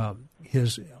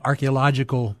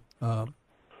archaeological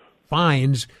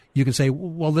finds, you can say,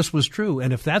 well, this was true.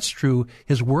 And if that's true,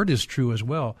 his word is true as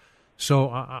well. So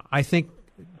I think,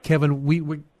 Kevin,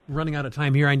 we're running out of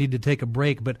time here. I need to take a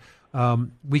break, but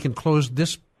we can close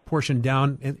this portion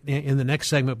down in the next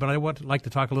segment. But I would like to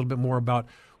talk a little bit more about,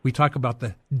 we talk about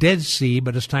the Dead Sea,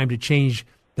 but it's time to change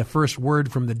the first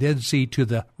word from the Dead Sea to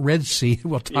the Red Sea.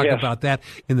 We'll talk about that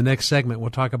in the next segment. We'll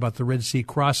talk about the Red Sea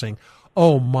crossing.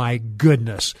 Oh, my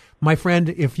goodness. My friend,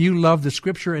 if you love the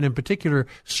Scripture, and in particular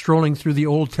strolling through the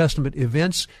Old Testament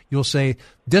events, you'll say,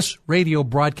 this radio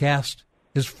broadcast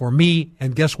is for me,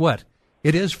 and guess what?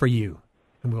 It is for you.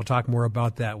 And we'll talk more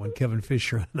about that when Kevin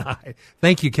Fisher and I.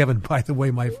 Thank you, Kevin, by the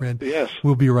way, my friend. Yes.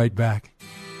 We'll be right back.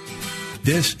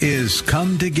 This is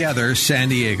Come Together San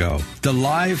Diego, the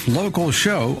live local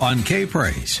show on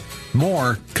K-Praise.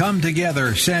 More Come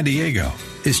Together San Diego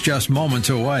is just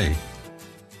moments away.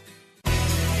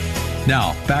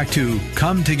 Now, back to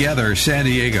Come Together San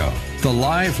Diego, the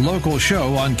live local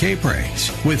show on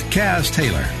K-Praise with Kaz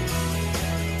Taylor.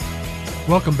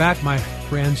 Welcome back, my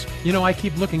friends. I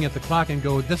keep looking at the clock and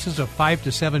go, this is a 5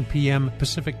 to 7 p.m.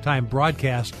 Pacific time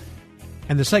broadcast,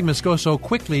 and the segments go so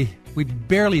quickly, we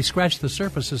barely scratched the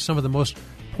surface of some of the most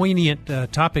poignant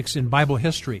topics in Bible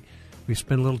history. We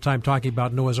spent a little time talking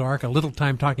about Noah's Ark, a little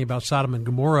time talking about Sodom and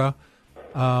Gomorrah,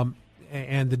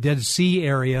 and the Dead Sea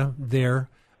area there.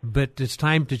 but it's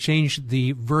time to change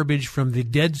the verbiage from the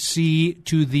Dead Sea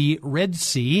to the Red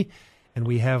Sea. And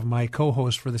we have my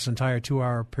co-host for this entire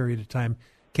 2-hour period of time,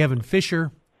 Kevin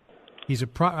Fisher. He's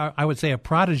I would say a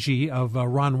prodigy of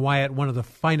Ron Wyatt, one of the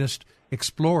finest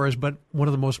explorers, but one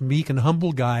of the most meek and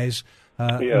humble guys.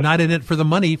 Yes. Not in it for the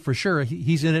money, for sure.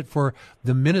 He's in it for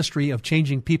the ministry of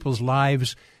changing people's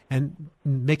lives and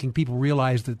making people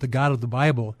realize that the God of the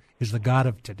Bible is the God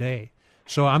of today.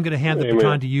 So I'm going to hand the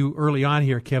baton to you early on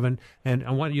here, Kevin, and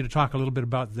I want you to talk a little bit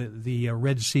about the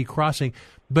Red Sea crossing.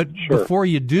 But before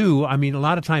you do, I mean, a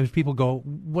lot of times people go,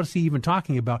 what's he even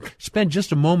talking about? Spend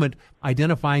just a moment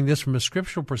identifying this from a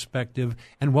scriptural perspective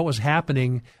and what was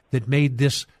happening that made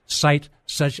this site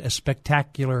such a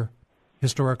spectacular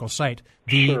historical site,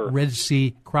 the Red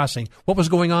Sea crossing. What was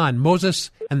going on?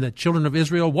 Moses and the children of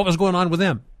Israel, what was going on with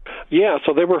them? Yeah,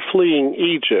 so they were fleeing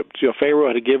Egypt.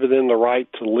 Pharaoh had given them the right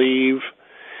to leave,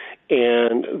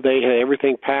 and they had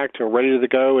everything packed and ready to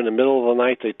go. In the middle of the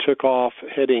night, they took off,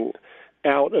 heading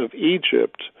out of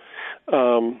Egypt.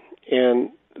 And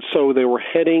so they were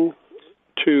heading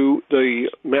to the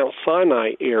Mount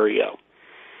Sinai area.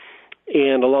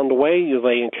 And along the way,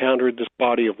 they encountered this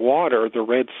body of water, the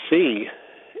Red Sea,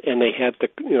 and they had to,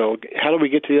 how do we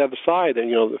get to the other side?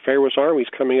 And, the Pharaoh's army's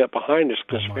coming up behind us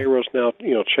because Pharaoh's now,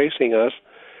 chasing us.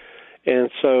 And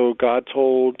so God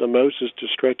told Moses to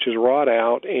stretch his rod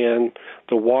out, and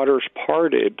the waters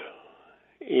parted,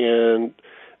 and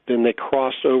then they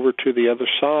crossed over to the other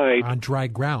side. On dry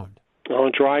ground.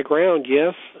 On dry ground,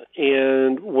 yes.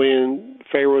 And when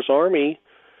Pharaoh's army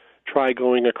tried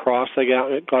going across, they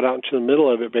got out into the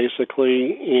middle of it,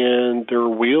 basically, and their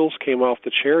wheels came off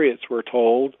the chariots, we're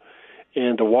told,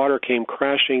 and the water came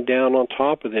crashing down on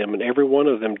top of them, and every one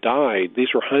of them died.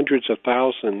 These were hundreds of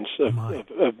thousands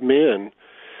of men.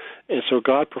 And so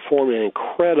God performed an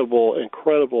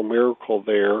incredible miracle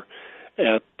there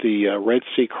at the Red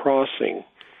Sea crossing.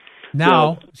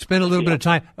 Now, spend a little bit of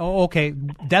time. Oh, okay,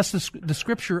 that's the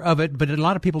scripture of it, but a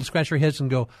lot of people scratch their heads and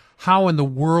go, how in the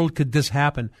world could this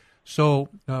happen? So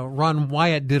Ron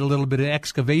Wyatt did a little bit of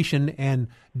excavation and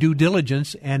due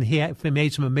diligence, and he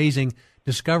made some amazing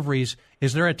discoveries.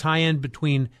 Is there a tie-in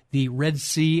between the Red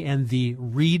Sea and the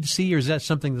Reed Sea, or is that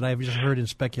something that I've just heard in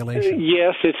speculation?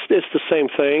 Yes, it's the same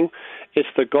thing. It's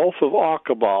the Gulf of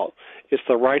Aqaba. It's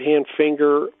the right-hand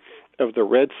finger of the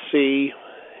Red Sea.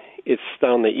 It's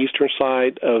on the eastern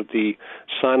side of the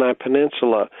Sinai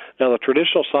Peninsula. Now, the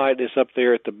traditional site is up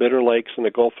there at the Bitter Lakes in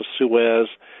the Gulf of Suez.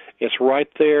 It's right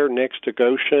there next to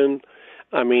Goshen.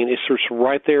 I mean, it's just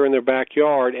right there in their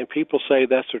backyard, and people say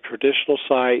that's a traditional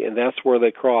site, and that's where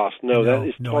they cross. No, that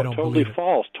is totally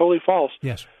false. Totally false.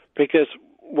 Yes. Because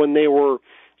when they were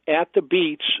at the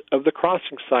beach of the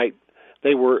crossing site,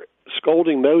 they were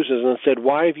scolding Moses and said,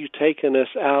 "Why have you taken us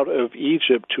out of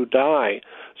Egypt to die?"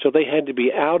 So they had to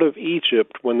be out of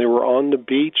Egypt when they were on the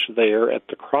beach there at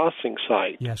the crossing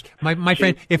site. Yes, my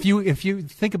friend, if you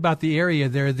think about the area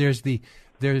there, there's the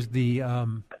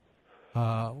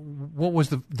what was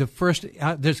the first?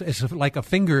 It's like a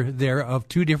finger there of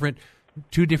two different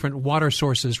water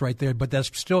sources right there, but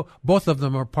that's still, both of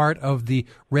them are part of the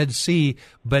Red Sea,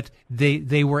 but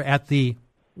they were at the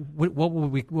what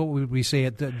would we say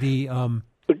at the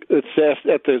It's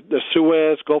at the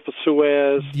Suez, Gulf of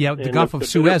Suez. Yeah, the Gulf of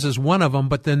Suez is one of them,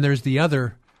 but then there's the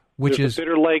other, which is the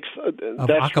Bitter Lakes.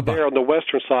 That's Aqaba. There on the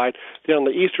western side. Then on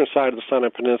the eastern side of the Sinai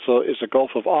Peninsula is the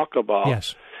Gulf of Aqaba.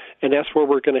 Yes. And that's where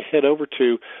we're going to head over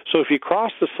to. So if you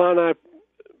cross the Sinai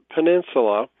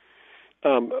Peninsula,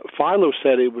 Philo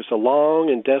said it was a long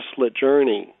and desolate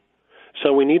journey.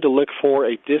 So we need to look for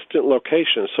a distant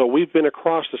location. So we've been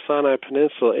across the Sinai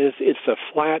Peninsula. It's a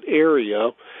flat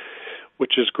area,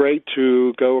 which is great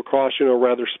to go across,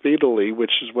 rather speedily,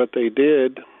 which is what they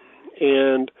did.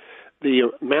 And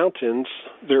the mountains,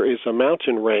 there is a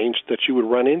mountain range that you would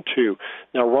run into.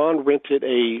 Now, Ron rented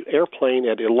an airplane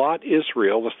at Eilat,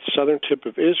 Israel, the southern tip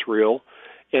of Israel,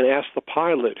 and asked the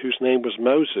pilot, whose name was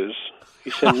Moses. He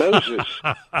said, Moses,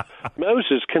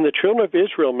 can the children of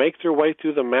Israel make their way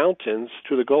through the mountains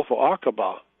to the Gulf of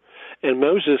Aqaba? And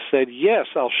Moses said, yes,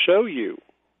 I'll show you.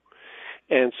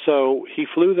 And so he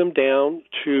flew them down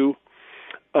to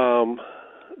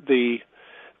the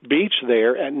beach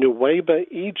there at Nuweiba,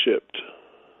 Egypt.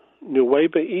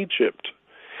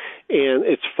 And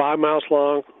it's 5 miles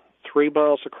long, 3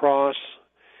 miles across.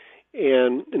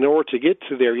 And in order to get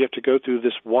to there, you have to go through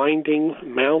this winding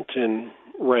mountain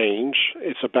range.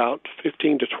 It's about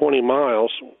 15 to 20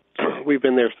 miles. We've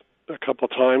been there a couple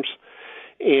of times.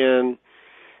 And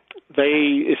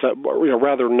it's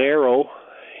rather narrow,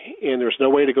 and there's no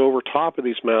way to go over top of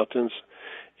these mountains.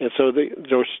 And so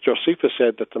Josephus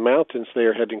said that the mountains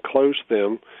there had enclosed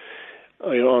them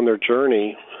on their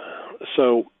journey.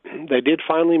 So they did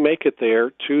finally make it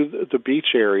there to the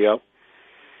beach area,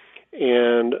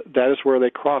 and that is where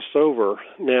they crossed over.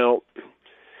 Now,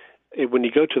 when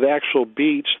you go to the actual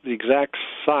beach, the exact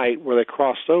site where they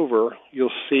crossed over, you'll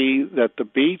see that the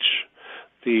beach,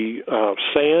 the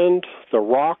sand, the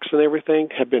rocks, and everything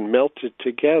have been melted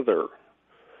together.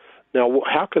 Now,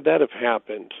 how could that have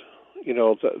happened? You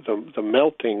know, the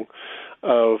melting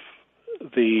of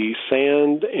the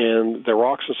sand and the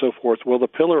rocks and so forth. Well, the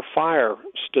pillar of fire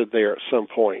stood there at some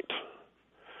point.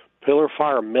 Pillar of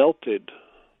fire melted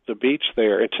the beach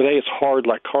there, and today it's hard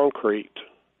like concrete,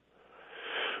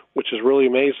 which is really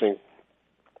amazing.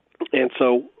 And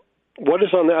so what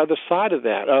is on the other side of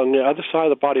that? On the other side of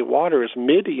the body of water is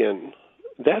Midian.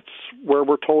 That's where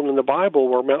we're told in the Bible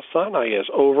where Mount Sinai is,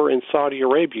 over in Saudi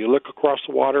Arabia. You look across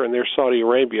the water, and there's Saudi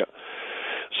Arabia.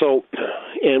 So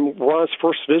in Ron's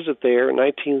first visit there in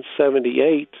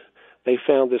 1978, they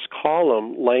found this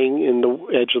column laying in the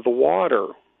edge of the water.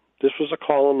 This was a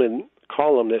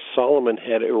column that Solomon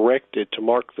had erected to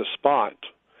mark the spot,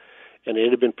 and it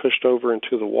had been pushed over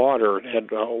into the water. It had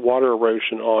water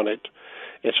erosion on it.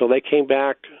 And so they came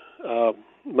back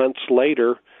months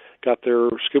later, got their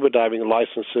scuba diving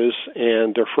licenses,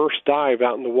 and their first dive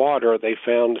out in the water, they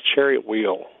found a chariot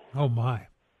wheel. Oh, my.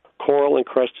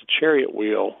 Coral-encrusted chariot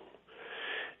wheel.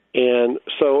 And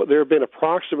so there have been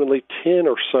approximately 10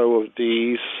 or so of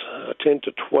these, 10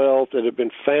 to 12 that have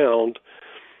been found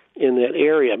in that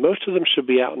area. Most of them should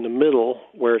be out in the middle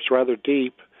where it's rather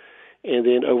deep, and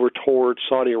then over toward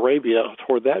Saudi Arabia,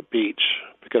 toward that beach,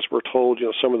 because we're told, you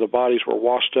know, some of the bodies were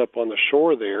washed up on the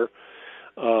shore there,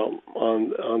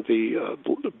 on the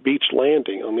beach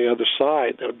landing on the other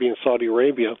side. That would be in Saudi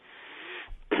Arabia.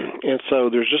 And so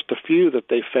there's just a few that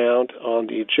they found on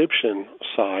the Egyptian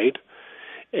side,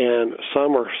 and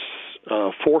some are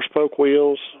 4-spoke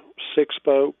wheels,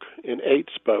 6-spoke, and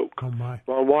 8-spoke. Oh, my.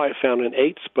 Ron Wyatt found an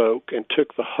 8-spoke and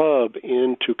took the hub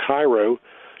into Cairo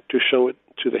to show it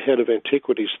to the head of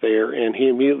antiquities there, and he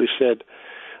immediately said,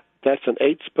 that's an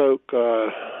 8-spoke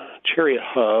chariot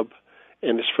hub,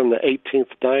 and it's from the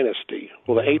 18th dynasty.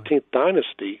 Well, the 18th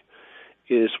dynasty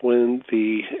is when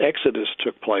the Exodus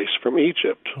took place from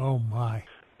Egypt. Oh, my.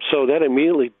 So that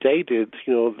immediately dated,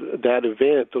 you know, that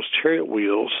event, those chariot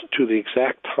wheels, to the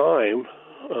exact time,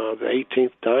 the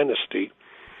 18th dynasty.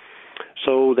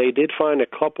 So they did find a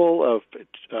couple of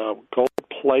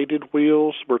gold-plated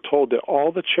wheels. We're told that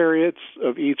all the chariots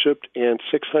of Egypt and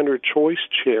 600 choice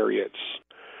chariots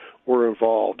were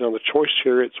involved. Now, the choice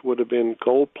chariots would have been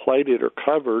gold-plated or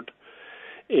covered,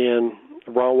 and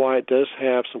Ron Wyatt does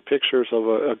have some pictures of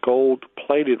a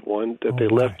gold-plated one that they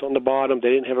left on the bottom. They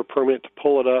didn't have a permit to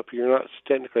pull it up. You're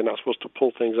technically not supposed to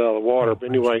pull things out of the water. But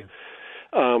anyway,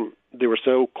 there was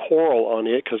no coral on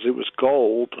it because it was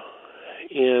gold,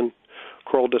 and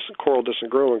coral doesn't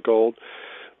grow in gold.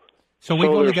 So we've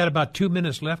only got about 2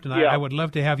 minutes left, and I would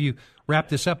love to have you wrap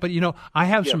this up. But, you know, I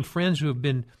have some friends who have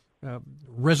been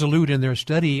resolute in their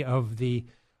study of the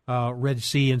Red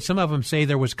Sea, and some of them say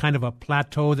there was kind of a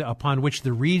plateau upon which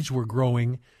the reeds were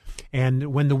growing,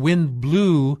 and when the wind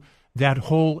blew, that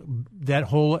whole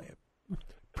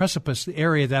precipice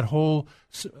area, that whole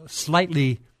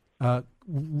slightly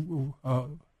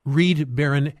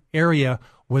reed-barren area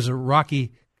was a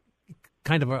rocky,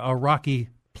 kind of a rocky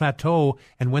plateau,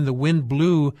 and when the wind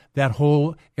blew, that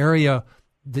whole area,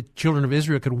 the children of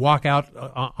Israel could walk out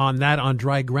on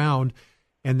dry ground.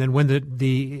 And then when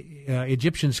the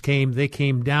Egyptians came, they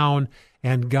came down,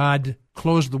 and God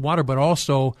closed the water, but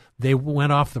also they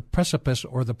went off the precipice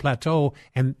or the plateau,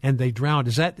 and they drowned.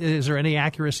 Is there any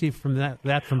accuracy from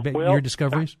that from your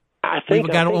discoveries?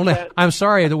 I'm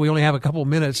sorry that we only have a couple of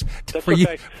minutes for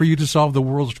you to solve the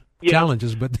world's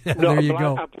challenges, but there you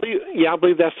go. I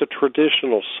believe that's a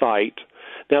traditional site.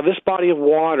 Now, this body of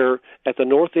water, at the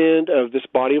north end of this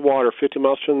body of water, 50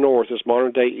 miles to the north, is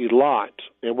modern-day Eilat.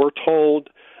 And we're told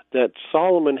that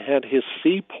Solomon had his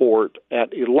seaport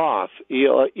at Elath,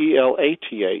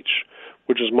 E-L-A-T-H,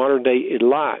 which is modern-day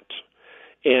Eilat.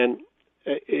 And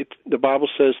the Bible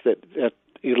says that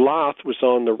Elath was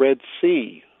on the Red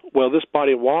Sea. Well, this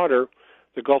body of water,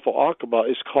 the Gulf of Aqaba,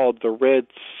 is called the Red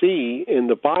Sea in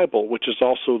the Bible, which is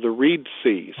also the Reed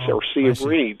Sea, or Sea of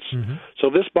Reeds. Mm-hmm. So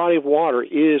this body of water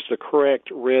is the correct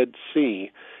Red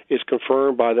Sea. It's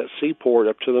confirmed by that seaport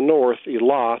up to the north,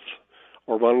 Elath,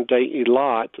 or modern-day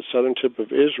Eilat, the southern tip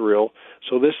of Israel.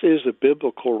 So this is a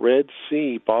biblical Red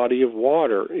Sea body of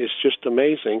water. It's just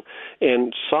amazing.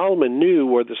 And Solomon knew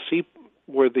where the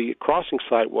where the crossing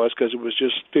site was, because it was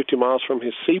just 50 miles from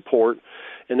his seaport,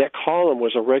 and that column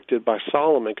was erected by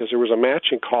Solomon because there was a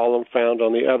matching column found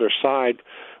on the other side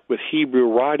with Hebrew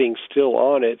writing still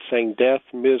on it saying Death,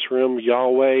 Mizraim,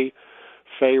 Yahweh,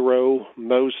 Pharaoh,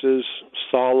 Moses,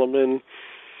 Solomon.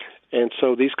 And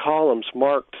so these columns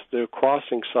marked the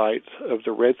crossing site of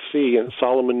the Red Sea, and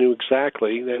Solomon knew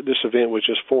exactly that this event was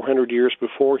just 400 years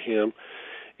before him.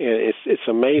 And it's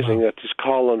amazing that these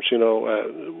columns,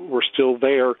 were still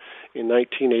there in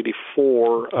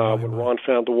 1984 when Ron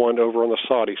found the one over on the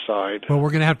Saudi side. Well,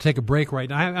 we're going to have to take a break right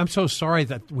now. I'm so sorry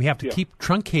that we have to keep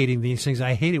truncating these things.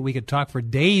 I hate it. We could talk for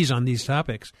days on these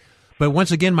topics. But once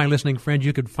again, my listening friends,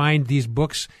 you could find these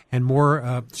books and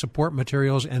more support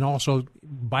materials and also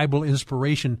Bible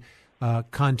inspiration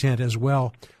content as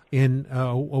well in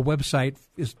a website.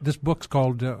 This book's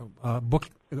called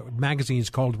magazine's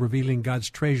called Revealing God's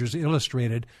Treasures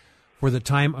Illustrated for the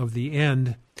Time of the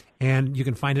End, and you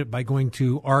can find it by going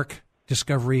to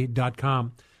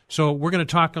arkdiscovery.com. So we're going to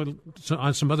talk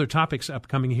on some other topics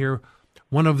upcoming here.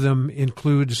 One of them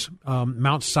includes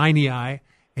Mount Sinai,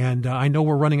 and I know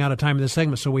we're running out of time in this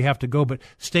segment, so we have to go, but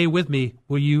stay with me,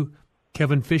 will you,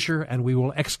 Kevin Fisher, and we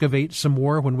will excavate some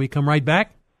more when we come right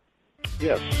back?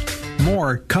 Yes.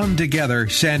 More Come Together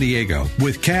San Diego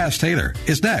with Cass Taylor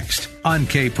is next on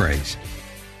K-Praise.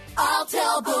 I'll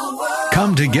tell the world.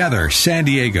 Come Together San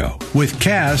Diego with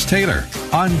Cass Taylor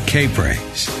on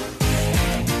K-Praise.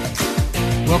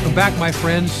 Welcome back, my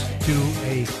friends, to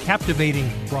a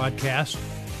captivating broadcast.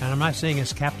 And I'm not saying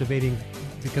it's captivating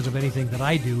because of anything that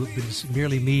I do, but it's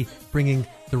merely me bringing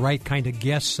the right kind of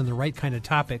guests and the right kind of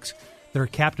topics that are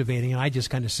captivating. And I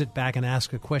just kind of sit back and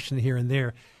ask a question here and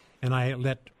there. And I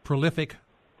let prolific,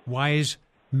 wise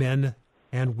men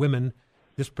and women.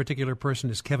 This particular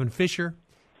person is Kevin Fisher,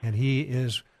 and he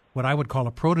is what I would call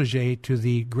a protege to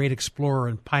the great explorer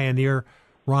and pioneer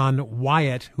Ron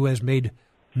Wyatt, who has made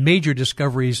major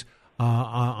discoveries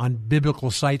on biblical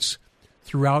sites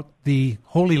throughout the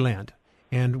Holy Land.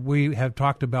 And we have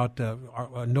talked about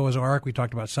Noah's Ark. We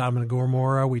talked about Sodom and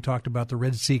Gomorrah. We talked about the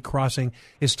Red Sea crossing.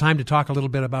 It's time to talk a little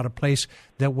bit about a place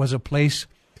that was a place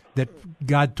that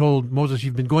God told Moses,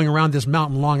 you've been going around this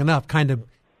mountain long enough, time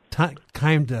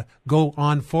to go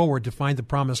on forward to find the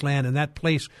promised land. And that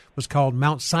place was called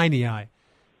Mount Sinai.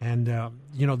 And,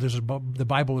 the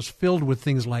Bible is filled with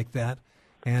things like that.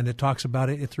 And it talks about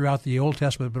it throughout the Old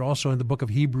Testament, but also in the book of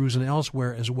Hebrews and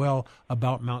elsewhere as well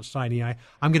about Mount Sinai.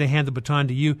 I'm going to hand the baton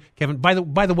to you, Kevin. By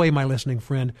the way, my listening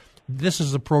friend, this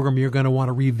is a program you're going to want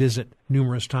to revisit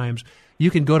numerous times. You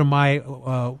can go to my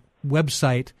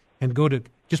website and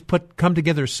just put Come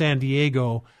Together San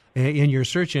Diego in your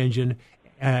search engine,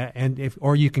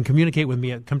 or you can communicate with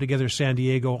me at Come Together San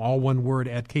Diego, all one word,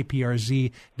 at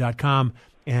kprz.com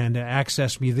and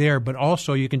access me there. But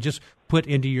also you can just put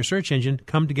into your search engine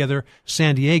Come Together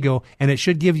San Diego, and it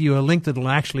should give you a link that will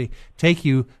actually take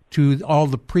you to all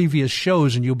the previous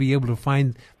shows, and you'll be able to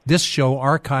find this show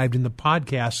archived in the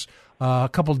podcasts a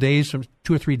couple days,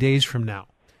 2 or 3 days from now.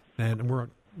 And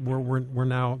we're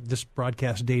now, this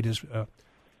broadcast date is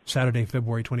Saturday,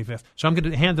 February 25th. So I'm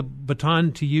going to hand the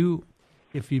baton to you,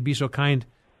 if you'd be so kind.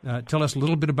 Tell us a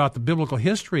little bit about the biblical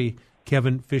history,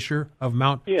 Kevin Fisher, of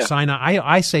Mount Sinai.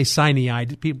 I say Sinai.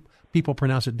 People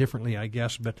pronounce it differently, I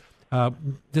guess. But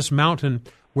this mountain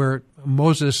where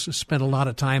Moses spent a lot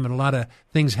of time and a lot of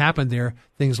things happened there,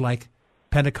 things like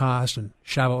Pentecost and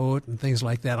Shavuot and things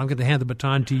like that. I'm going to hand the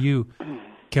baton to you,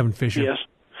 Kevin Fisher. Yes.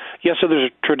 Yeah, so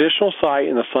there's a traditional site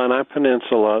in the Sinai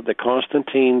Peninsula that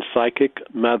Constantine's psychic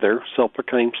mother,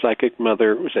 self-proclaimed psychic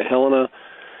mother, was it Helena?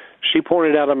 She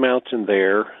pointed out a mountain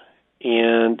there,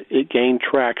 and it gained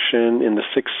traction in the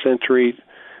 6th century.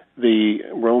 The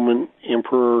Roman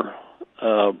emperor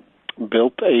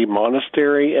built a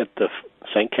monastery at the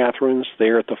St. Catherine's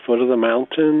there at the foot of the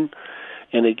mountain,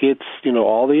 and it gets,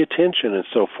 all the attention and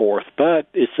so forth, but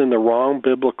it's in the wrong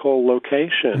biblical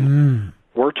location.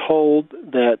 We're told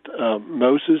that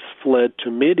Moses fled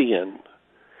to Midian,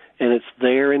 and it's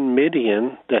there in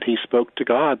Midian that he spoke to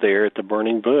God there at the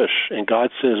burning bush. And God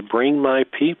says, bring my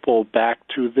people back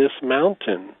to this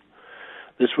mountain.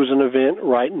 This was an event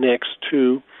right next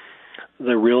to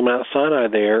the real Mount Sinai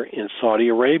there in Saudi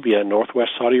Arabia,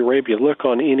 northwest Saudi Arabia. Look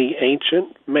on any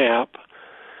ancient map,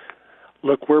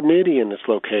 look where Midian is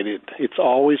located. It's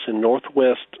always in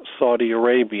northwest Saudi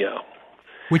Arabia.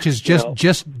 Which is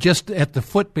just at the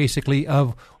foot, basically,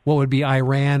 of what would be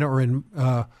Iran, or in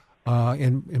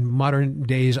modern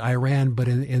days Iran, but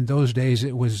in those days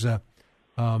it was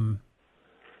Iran,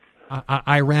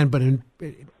 but in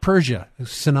Persia,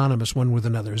 synonymous one with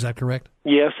another. Is that correct?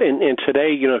 Yes, and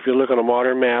today, if you look on a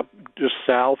modern map, just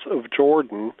south of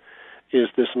Jordan is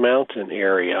this mountain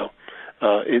area.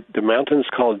 The mountain is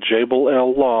called Jabal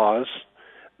el-Lawz.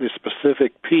 The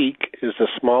specific peak is a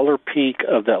smaller peak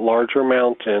of that larger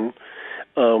mountain.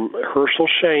 Herschel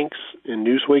Shanks in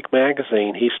Newsweek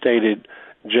magazine, he stated,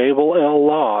 Jabal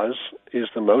el-Lawz is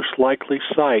the most likely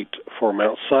site for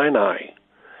Mount Sinai.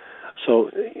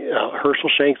 So Herschel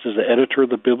Shanks is the editor of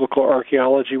the Biblical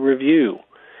Archaeology Review.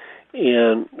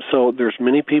 And so there's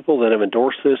many people that have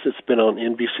endorsed this. It's been on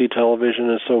NBC television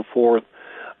and so forth.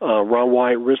 Ron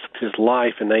White risked his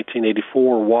life in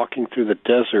 1984 walking through the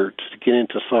desert to get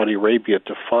into Saudi Arabia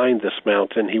to find this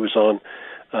mountain. He was on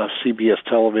CBS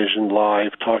television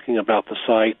live talking about the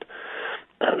site.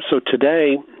 So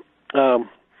today,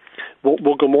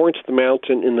 we'll go more into the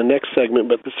mountain in the next segment,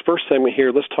 but this first segment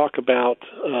here, let's talk about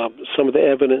some of the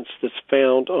evidence that's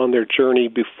found on their journey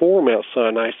before Mount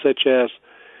Sinai, such as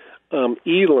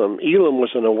Elim. Elim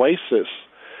was an oasis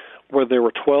where there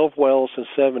were 12 wells and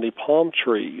 70 palm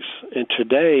trees, and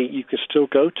today you can still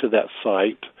go to that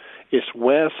site. It's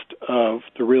west of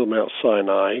the real Mount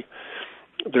Sinai.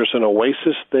 There's an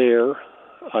oasis there.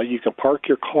 You can park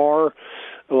your car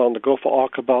along the Gulf of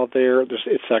Aqaba there.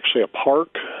 It's actually a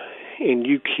park, and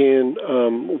you can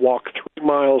walk 3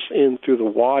 miles in through the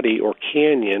wadi or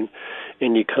canyon,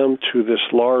 and you come to this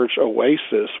large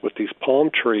oasis with these palm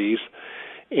trees,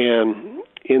 and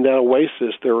in that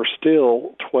oasis there are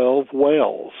still 12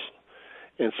 wells,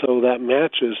 and so that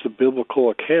matches the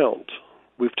biblical account.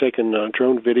 We've taken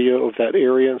drone video of that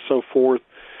area and so forth.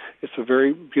 It's a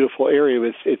very beautiful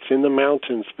area. It's in the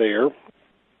mountains there,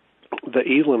 the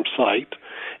Elim site.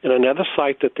 And another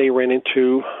site that they ran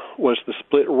into was the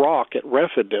Split Rock at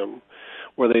Rephidim,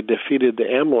 where they defeated the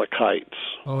Amalekites.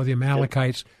 Oh, the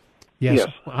Amalekites. Yes.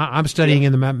 I'm studying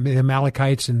in the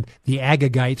Amalekites and the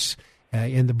Agagites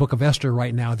in the book of Esther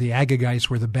right now. The Agagites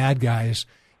were the bad guys,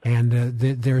 and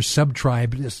their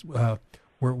sub-tribe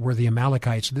were the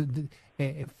Amalekites.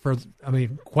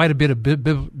 Quite a bit of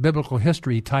biblical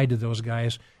history tied to those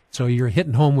guys. So you're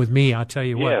hitting home with me, I'll tell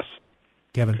you what. Yes.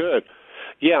 Kevin. Good.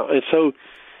 Yeah, and so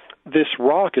this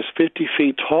rock is 50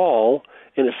 feet tall,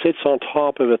 and it sits on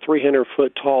top of a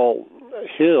 300-foot tall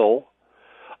hill.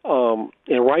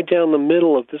 And right down the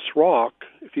middle of this rock,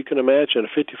 if you can imagine,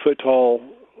 a 50-foot tall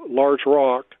large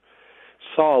rock,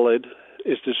 solid,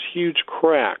 is this huge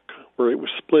crack where it was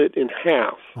split in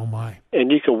half. Oh, my.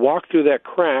 And you can walk through that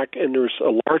crack, and there's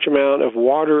a large amount of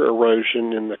water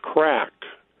erosion in the crack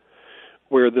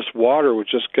where this water was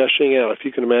just gushing out. If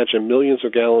you can imagine, millions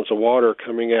of gallons of water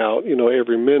coming out,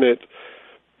 every minute,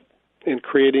 and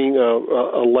creating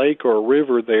a lake or a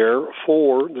river there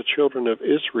for the children of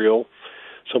Israel.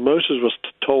 So Moses was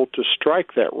told to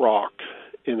strike that rock,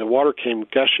 and the water came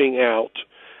gushing out.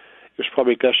 It was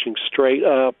probably gushing straight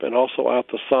up and also out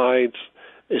the sides.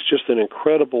 It's just an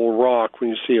incredible rock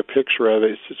when you see a picture of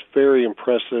it. It's just very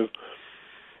impressive.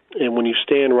 And when you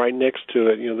stand right next to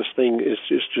it, this thing is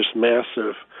just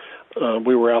massive.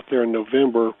 We were out there in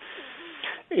November.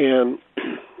 And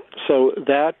so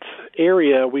that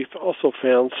area, we've also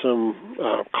found some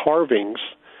carvings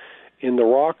in the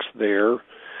rocks there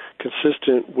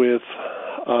consistent with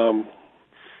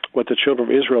what the children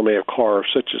of Israel may have carved,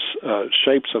 such as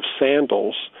shapes of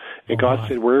sandals. And God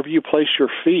said, wherever you place your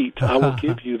feet, I will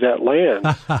give you that land.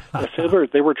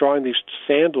 They were drawing these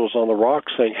sandals on the rock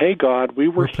saying, hey, God,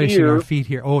 we're placing our feet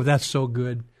here. Oh, that's so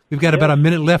good. We've got about a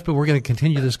minute left, but we're going to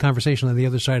continue this conversation on the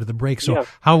other side of the break. So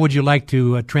how would you like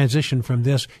to transition from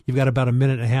this? You've got about a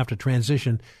minute and a half to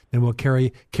transition, then we'll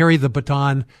carry the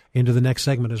baton into the next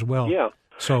segment as well. Yeah.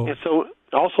 So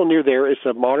also near there is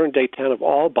a modern-day town of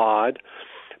Al-Bad.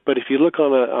 But if you look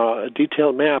on a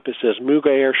detailed map, it says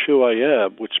Mugair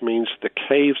Shu'aib, which means the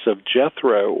caves of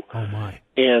Jethro. Oh, my.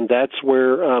 And that's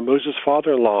where Moses'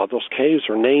 father-in-law, those caves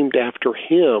are named after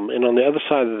him. And on the other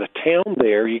side of the town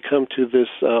there, you come to this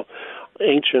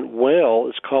ancient well.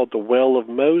 It's called the Well of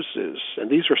Moses. And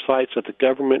these are sites that the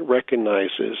government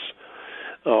recognizes.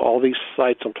 All these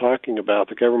sites I'm talking about,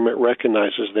 the government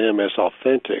recognizes them as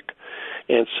authentic.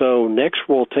 And so next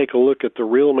we'll take a look at the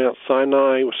real Mount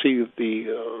Sinai. We'll see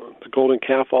the golden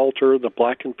calf altar, the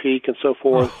blackened peak, and so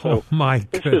forth. Oh, my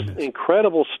goodness. This is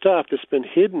incredible stuff that's been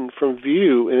hidden from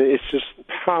view, and it's just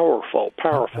powerful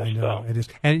I know, stuff. It is.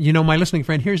 And, my listening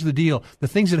friend, here's the deal. The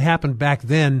things that happened back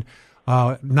then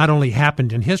not only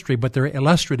happened in history, but they're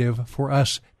illustrative for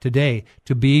us today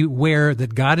to be aware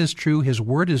that God is true, His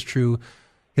Word is true,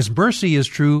 His mercy is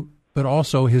true, but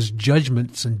also His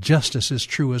judgments and justice is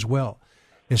true as well.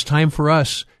 It's time for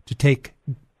us to take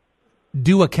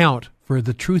due account for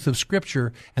the truth of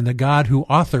Scripture and the God who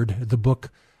authored the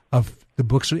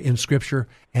books in Scripture,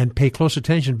 and pay close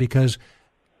attention, because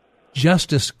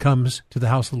justice comes to the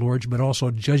house of the Lord, but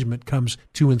also judgment comes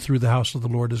to and through the house of the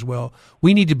Lord as well.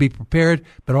 We need to be prepared,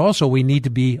 but also we need to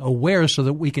be aware so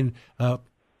that we can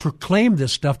proclaim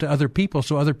this stuff to other people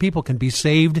so other people can be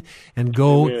saved and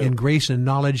go in grace and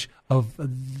knowledge of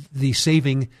the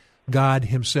saving God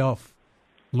himself,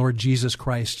 Lord Jesus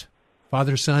Christ,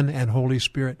 Father, Son, and Holy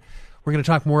Spirit. We're going to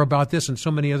talk more about this and so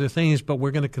many other things, but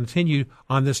we're going to continue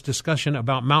on this discussion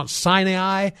about Mount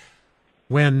Sinai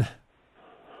when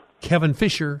Kevin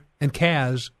Fisher and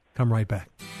Kaz come right back.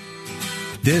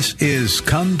 This is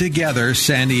Come Together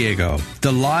San Diego,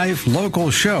 the live local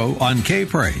show on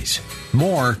K-Praise.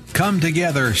 More Come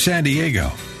Together San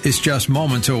Diego is just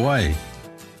moments away.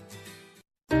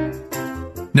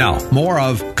 Now, more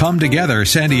of Come Together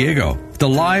San Diego, the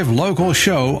live local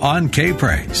show on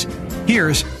K-Praise.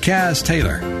 Here's Kaz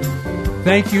Taylor.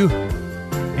 Thank you,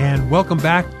 and welcome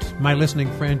back, my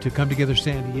listening friend, to Come Together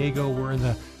San Diego. We're in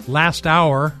the last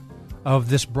hour of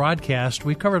this broadcast.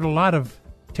 We've covered a lot of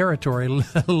territory,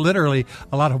 literally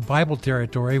a lot of Bible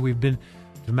territory. We've been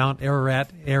to Mount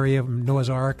Ararat area, Noah's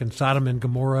Ark, and Sodom and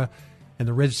Gomorrah, and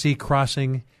the Red Sea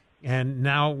crossing. And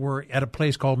now we're at a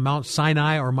place called Mount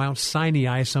Sinai or Mount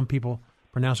Sinai. Some people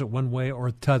pronounce it one way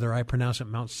or t'other. I pronounce it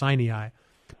Mount Sinai.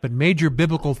 But major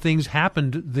biblical things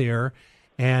happened there,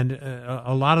 and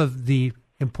a lot of the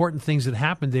important things that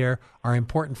happened there are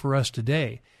important for us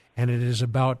today. And it is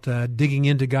about digging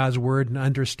into God's Word and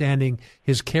understanding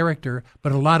His character.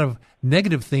 But a lot of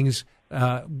negative things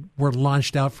were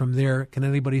launched out from there. Can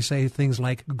anybody say things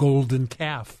like golden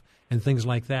calf and things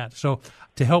like that? So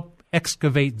to help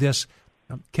excavate this,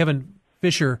 Kevin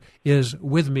Fisher is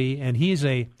with me, and he's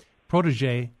a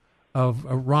protege of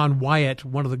Ron Wyatt,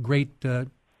 one of the great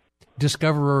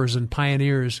discoverers and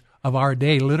pioneers of our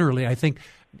day, literally. I think,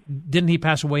 didn't he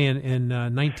pass away in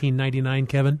 1999,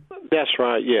 Kevin? That's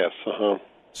right, yes.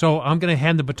 So I'm going to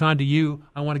hand the baton to you.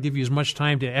 I want to give you as much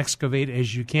time to excavate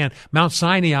as you can. Mount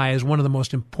Sinai is one of the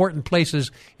most important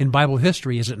places in Bible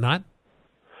history, is it not?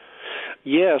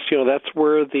 Yes, that's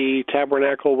where the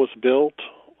tabernacle was built,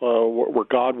 where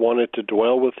God wanted to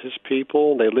dwell with his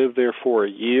people. They lived there for a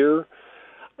year.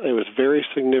 It was a very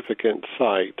significant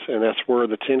site, and that's where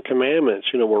the Ten Commandments,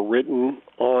 were written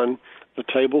on the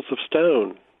tables of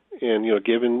stone and,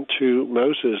 given to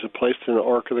Moses and placed in the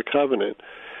Ark of the Covenant.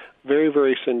 Very,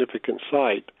 very significant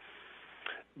site.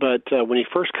 But when you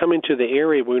first come into the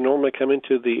area, we normally come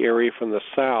into the area from the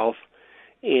south,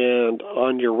 and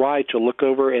on your right, you'll look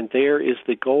over, and there is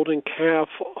the golden calf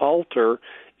altar.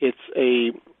 It's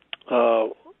a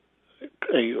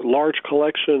large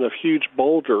collection of huge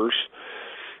boulders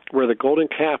where the golden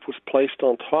calf was placed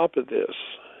on top of this.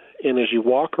 And as you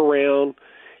walk around,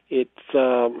 it's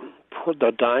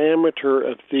the diameter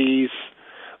of these,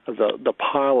 the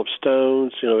pile of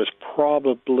stones, is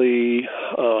probably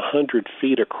 100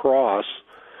 feet across.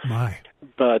 My.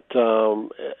 But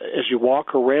as you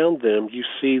walk around them, you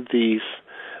see these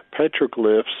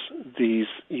petroglyphs, these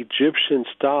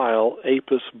Egyptian-style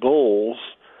Apis bulls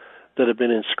that have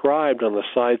been inscribed on the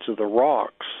sides of the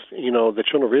rocks. The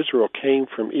children of Israel came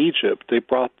from Egypt. They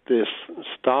brought this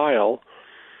style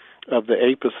of the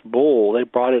Apis bull. They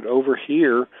brought it over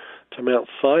here to Mount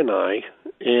Sinai,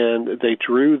 and they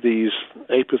drew these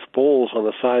Apis bulls on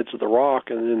the sides of the rock,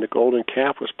 and then the golden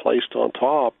calf was placed on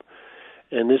top.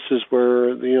 And this is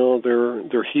where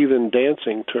their heathen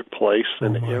dancing took place.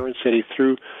 And Aaron said he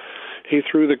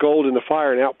threw the gold in the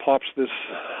fire, and out pops this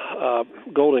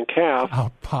golden calf.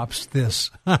 Out pops this.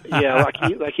 Yeah,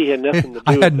 like he had nothing to do.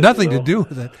 I with had it, nothing to do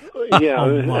with it. Yeah,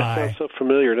 oh, that sounds so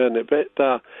familiar, doesn't it?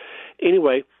 But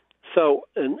anyway, so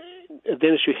and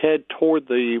then as you head toward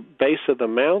the base of the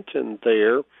mountain,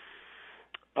 there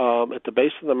at the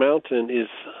base of the mountain is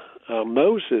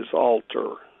Moses'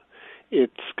 altar.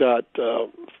 It's got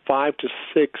 5 to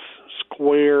 6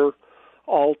 square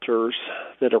altars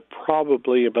that are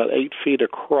probably about 8 feet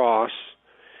across,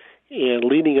 and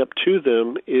leading up to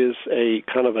them is a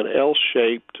kind of an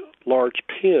L-shaped large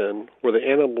pen where the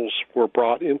animals were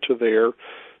brought into there,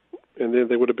 and then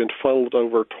they would have been funneled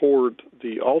over toward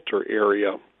the altar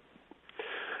area.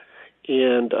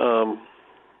 And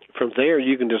from there,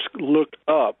 you can just look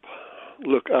up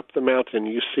the mountain.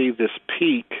 You see this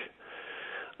peak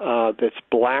that's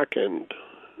blackened.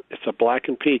 It's a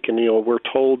blackened peak, and we're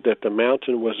told that the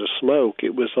mountain was a smoke.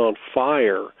 It was on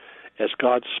fire as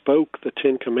God spoke the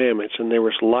Ten Commandments, and there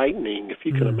was lightning, if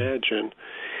you can imagine.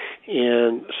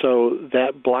 And so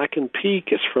that blackened peak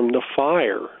is from the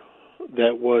fire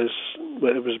that was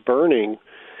burning.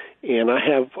 And I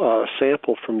have a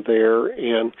sample from there,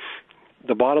 and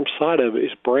the bottom side of it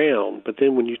is brown, but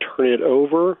then when you turn it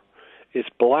over, it's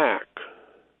black.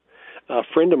 A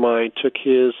friend of mine took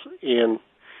his and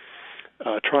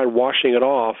tried washing it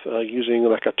off using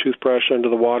like a toothbrush under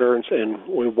the water and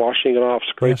washing it off,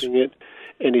 scraping it,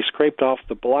 and he scraped off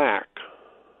the black.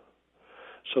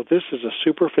 So this is a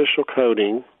superficial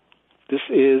coating. This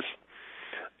is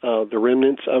the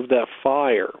remnants of that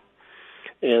fire.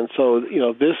 And so,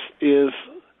 this is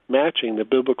matching the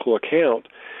biblical account.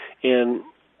 And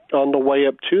on the way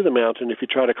up to the mountain, if you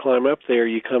try to climb up there,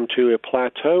 you come to a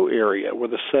plateau area where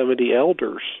the 70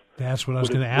 elders. That's what I was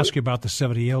going to ask you about, the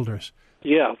 70 elders.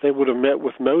 Yeah, they would have met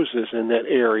with Moses in that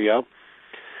area.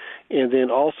 And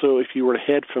then also, if you were to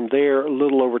head from there a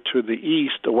little over to the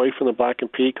east, away from the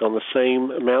Blackened Peak on the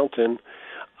same mountain,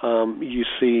 you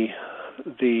see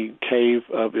the cave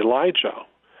of Elijah.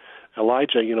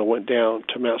 Elijah, went down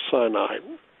to Mount Sinai.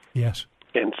 Yes.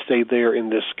 And stayed there in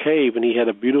this cave, and he had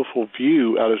a beautiful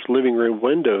view out his living room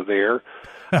window there.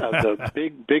 The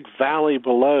big valley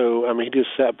below. I mean, he just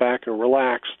sat back and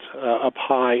relaxed up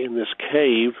high in this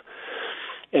cave.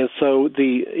 And so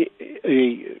the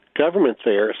government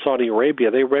there, Saudi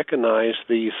Arabia, they recognize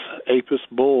these Apis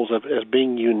bulls as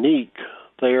being unique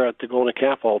there at the Golden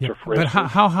Calf altar, for instance. But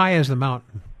how high is the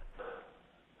mountain?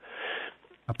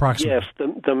 Approximately. Yes,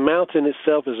 the mountain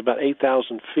itself is about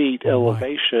 8,000 feet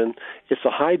elevation. It's a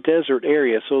high desert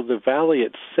area, so the valley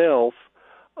itself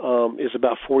is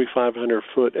about 4,500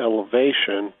 foot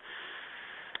elevation.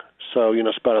 So,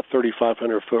 it's about a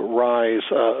 3,500 foot rise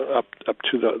up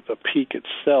to the peak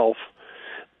itself.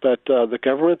 But the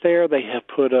government there, they have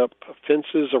put up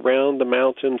fences around the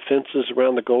mountain, fences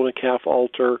around the Golden Calf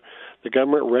altar. The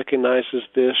government recognizes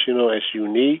this, as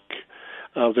unique.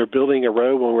 They're building a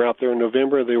road. When we were out there in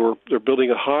November, they're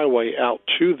building a highway out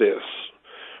to this.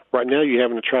 Right now, you're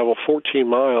having to travel 14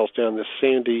 miles down this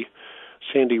sandy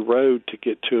road to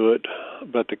get to it.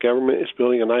 But the government is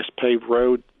building a nice paved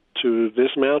road to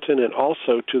this mountain and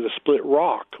also to the Split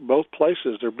Rock. Both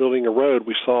places, they're building a road.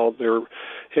 We saw their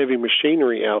heavy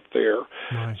machinery out there.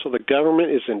 Right. So the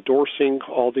government is endorsing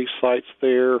all these sites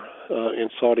there in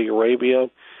Saudi Arabia,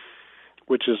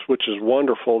 which is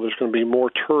wonderful. There's going to be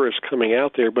more tourists coming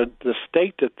out there, but the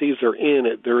state that these are in,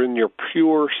 they're in their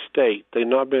pure state. They've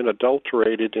not been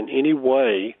adulterated in any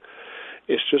way.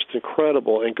 It's just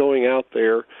incredible. And going out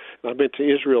there, I've been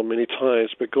to Israel many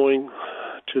times, but going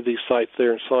to these sites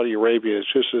there in Saudi Arabia is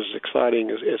just as exciting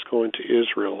as going to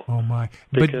Israel. Oh, my.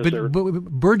 But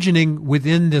burgeoning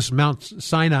within this Mount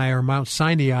Sinai or Mount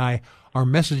Sinai are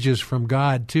messages from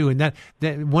God, too. And that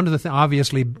one of the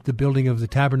obviously, the building of the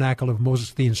tabernacle of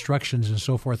Moses, the instructions and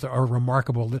so forth are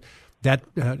remarkable. That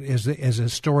is a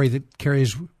story that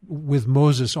carries with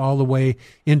Moses all the way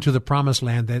into the Promised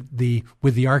Land,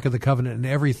 with the Ark of the Covenant and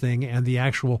everything, and the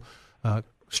actual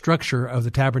structure of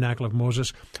the tabernacle of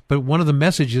Moses. But one of the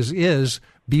messages is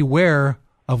beware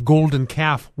of golden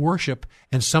calf worship,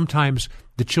 and sometimes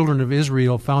the children of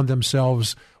Israel found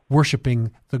themselves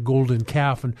worshiping the golden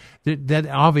calf, and that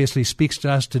obviously speaks to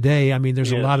us today. I mean,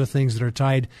 there's a lot of things that are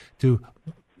tied to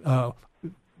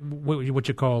what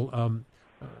you call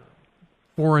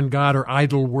foreign god or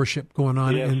idol worship going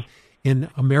on in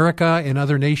America and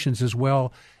other nations as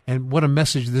well. And what a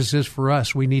message this is for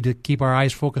us. We need to keep our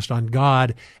eyes focused on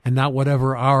God and not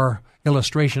whatever our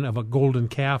illustration of a golden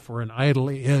calf or an idol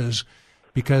is,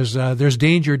 because there's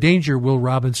danger, Will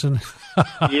Robinson.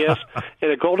 Yes,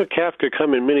 and a golden calf could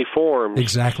come in many forms.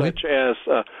 Exactly. Such as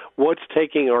what's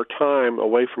taking our time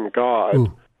away from God.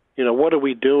 Ooh. What are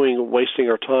we doing, wasting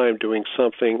our time doing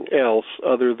something else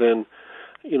other than,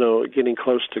 getting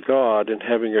close to God and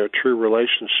having a true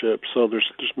relationship. So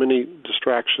there's many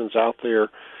distractions out there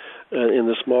in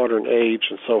this modern age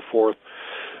and so forth.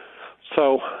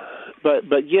 So,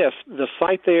 but yes, the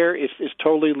site there is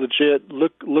totally legit.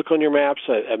 Look on your maps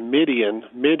at Midian.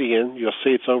 You'll see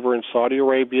it's over in Saudi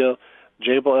Arabia.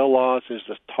 Jebel El-Laz is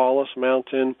the tallest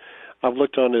mountain. I've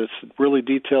looked on this really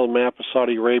detailed map of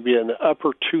Saudi Arabia. In the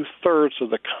upper 2/3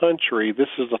 of the country, this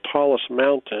is the tallest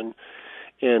mountain.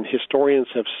 And historians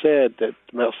have said that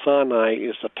Mount Sinai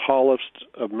is the tallest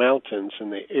of mountains in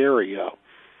the area.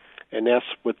 And that's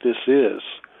what this is.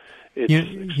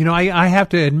 I have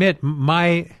to admit,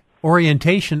 my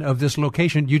orientation of this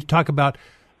location, you talk about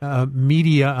the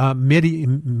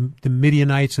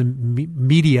Midianites and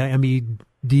Media,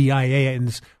 Media,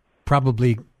 and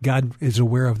probably God is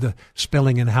aware of the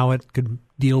spelling and how it could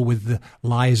deal with the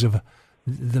lies of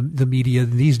the media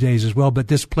these days as well. But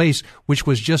this place, which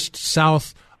was just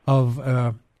south of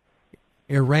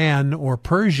Iran or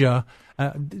Persia,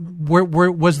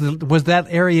 where was that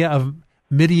area of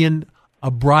Midian a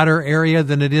broader area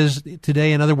than it is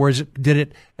today? In other words, did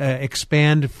it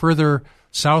expand further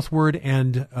southward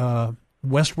and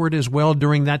westward as well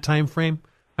during that time frame?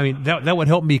 I mean, that would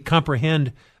help me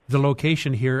comprehend the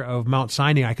location here of Mount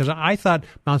Sinai, because I thought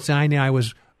Mount Sinai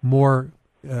was more,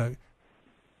 a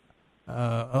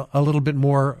little bit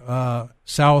more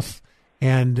south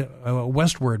and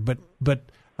westward, but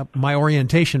my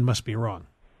orientation must be wrong.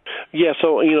 Yeah,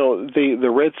 so, the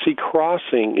Red Sea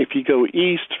crossing, if you go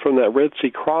east from that Red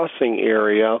Sea crossing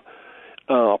area,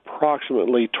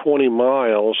 approximately 20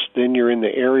 miles, then you're in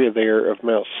the area there of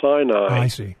Mount Sinai. I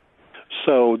see.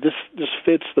 So this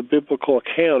fits the biblical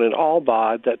account. In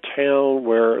Albad, that town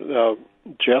where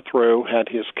Jethro had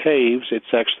his caves, they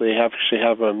actually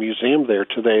have a museum there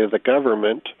today of the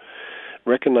government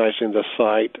recognizing the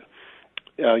site.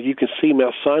 You can see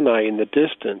Mount Sinai in the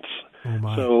distance. Oh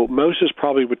my. So Moses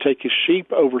probably would take his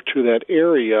sheep over to that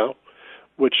area,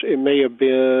 which it may have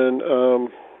been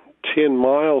 10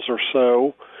 miles or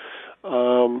so,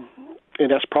 and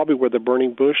that's probably where the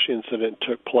burning bush incident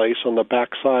took place, on the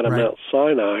backside of Mount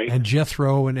Sinai. And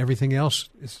Jethro and everything else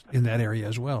is in that area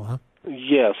as well, huh?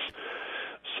 Yes.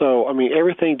 So, I mean,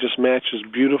 everything just matches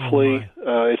beautifully.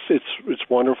 It's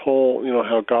wonderful,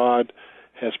 how God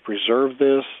has preserved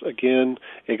this. Again,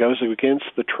 it goes against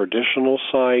the traditional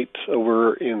site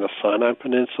over in the Sinai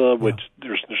Peninsula, which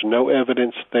there's no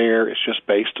evidence there. It's just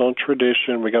based on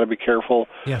tradition. We got to be careful.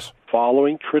 Yes.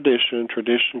 Following tradition.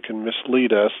 Tradition can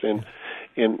mislead us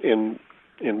in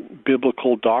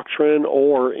biblical doctrine,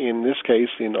 or in this case,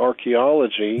 in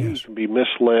archaeology. Yes. You can be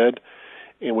misled,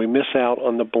 and we miss out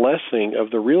on the blessing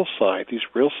of the real site. These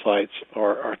real sites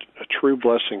are a true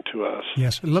blessing to us.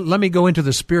 Yes. Let me go into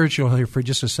the spiritual here for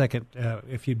just a second,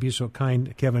 if you'd be so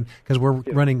kind, Kevin, because we're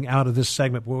running out of this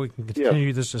segment where we can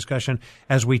continue this discussion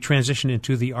as we transition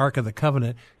into the Ark of the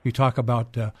Covenant. You talk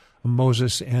about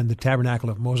Moses and the Tabernacle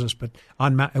of Moses, but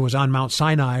it was on Mount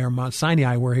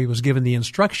Sinai where he was given the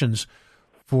instructions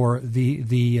for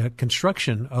the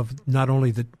construction of not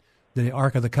only the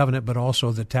Ark of the Covenant, but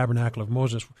also the Tabernacle of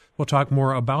Moses. We'll talk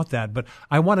more about that. But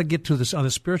I want to get to this on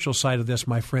the spiritual side of this,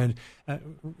 my friend.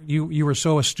 You were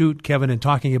so astute, Kevin, in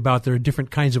talking about there are different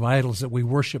kinds of idols that we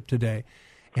worship today,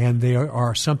 and they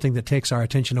are something that takes our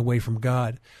attention away from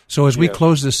God. So as we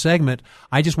close this segment,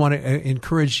 I just want to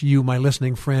encourage you, my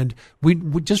listening friend, we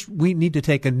need to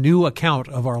take a new account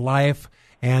of our life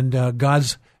and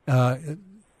God's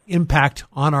impact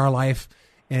on our life,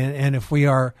 and if we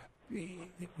are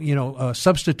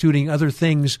substituting other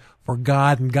things for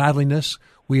God and godliness,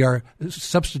 we are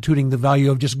substituting the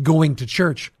value of just going to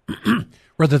church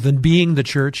rather than being the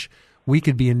church. We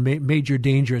could be in major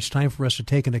danger. It's time for us to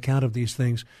take an account of these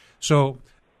things. So,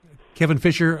 Kevin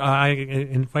Fisher, I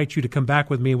invite you to come back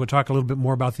with me. We'll talk a little bit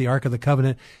more about the Ark of the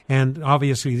Covenant. And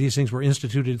obviously, these things were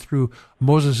instituted through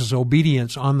Moses'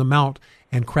 obedience on the Mount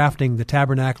and crafting the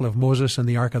Tabernacle of Moses and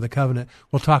the Ark of the Covenant.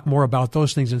 We'll talk more about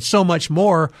those things and so much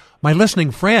more, my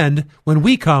listening friend, when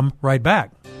we come right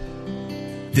back.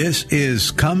 This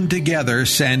is Come Together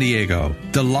San Diego,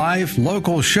 the live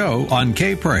local show on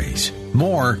K-Praise.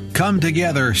 More Come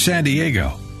Together San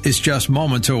Diego is just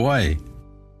moments away.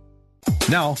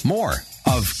 Now, more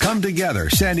of Come Together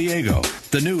San Diego,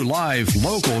 the new live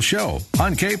local show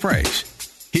on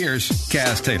K-Praise. Here's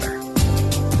Kaz Taylor.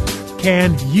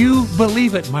 Can you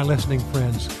believe it, my listening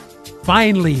friends?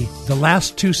 Finally, the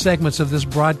last two segments of this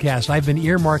broadcast. I've been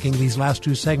earmarking these last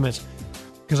two segments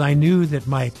because I knew that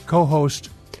my co-host,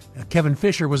 Kevin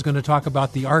Fisher, was going to talk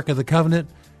about the Ark of the Covenant.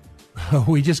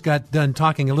 We just got done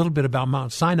talking a little bit about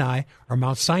Mount Sinai, or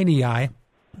Mount Sinai.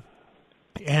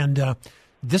 And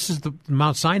this is the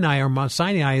Mount Sinai, or Mount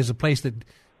Sinai is a place that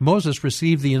Moses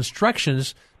received the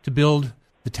instructions to build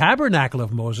the Tabernacle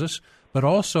of Moses, but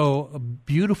also a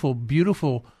beautiful,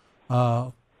 beautiful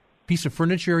piece of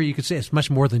furniture. You could say it's much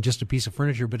more than just a piece of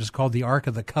furniture, but it's called the Ark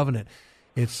of the Covenant.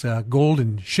 It's gold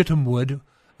and shittim wood,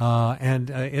 and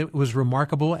it was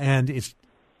remarkable, and it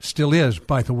still is,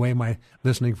 by the way, my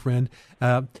listening friend.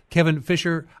 Kevin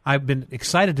Fisher, I've been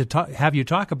excited to have you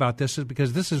talk about this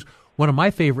because this is one of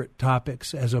my favorite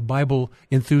topics as a Bible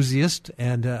enthusiast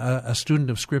and a student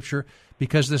of Scripture,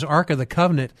 because this Ark of the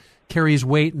Covenant carries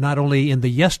weight not only in the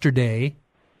yesterday,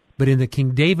 but in the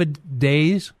King David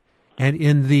days and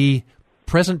in the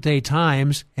present-day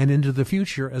times and into the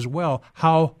future as well.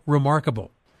 How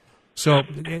remarkable. So,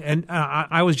 and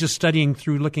I was just studying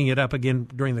through, looking it up again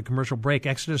during the commercial break.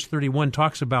 Exodus 31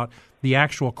 talks about the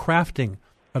actual crafting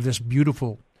of this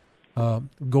beautiful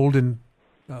golden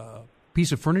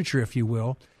piece of furniture, if you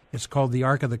will. It's called the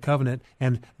Ark of the Covenant.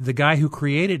 And the guy who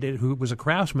created it, who was a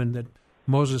craftsman that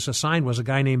Moses assigned, was a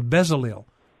guy named Bezalel.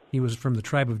 He was from the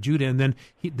tribe of Judah. And then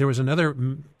there was another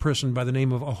person by the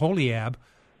name of Aholiab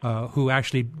who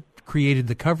actually created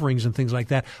the coverings and things like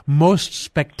that. Most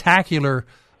spectacular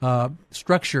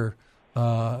structure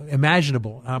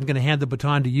imaginable. I'm going to hand the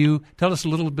baton to you. Tell us a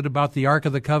little bit about the Ark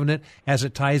of the Covenant as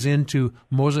it ties into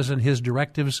Moses and his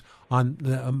directives on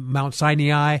the, Mount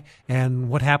Sinai and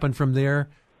what happened from there.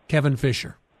 Kevin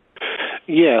Fisher.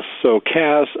 Yes, so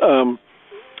Kaz,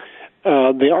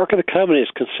 the Ark of the Covenant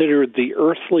is considered the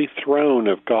earthly throne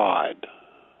of God.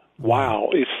 Wow,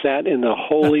 it sat in the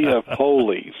Holy of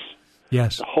Holies.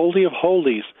 Yes. The Holy of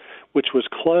Holies, which was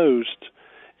closed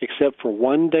except for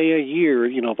one day a year.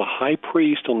 You know, the high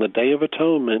priest on the Day of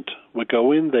Atonement would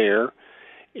go in there,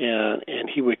 and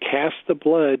he would cast the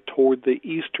blood toward the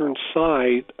eastern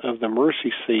side of the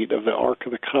mercy seat of the Ark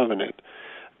of the Covenant.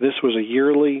 This was a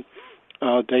yearly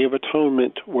Day of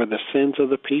Atonement where the sins of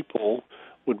the people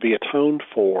would be atoned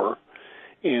for,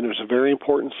 and it was a very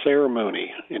important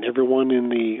ceremony, and everyone in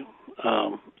the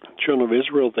children of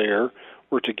Israel there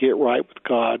were to get right with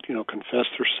God, you know, confess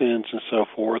their sins and so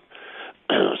forth.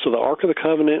 So the Ark of the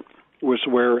Covenant was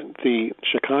where the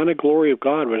Shekinah glory of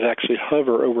God would actually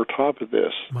hover over top of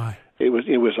this. My. It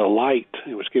was a light.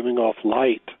 It was giving off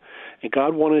light. And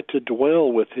God wanted to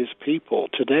dwell with his people.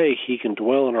 Today, he can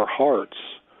dwell in our hearts,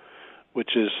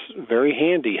 which is very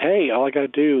handy. Hey, all I got to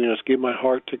do, you know, is give my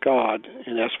heart to God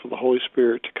and ask for the Holy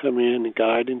Spirit to come in and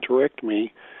guide and direct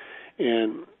me,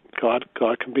 and God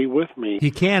can be with me.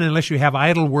 He can, unless you have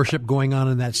idol worship going on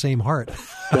in that same heart.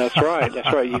 That's right.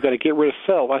 That's right. You got to get rid of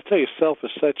self. I tell you, self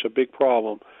is such a big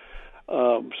problem.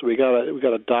 So we got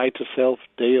to die to self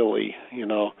daily, you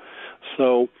know.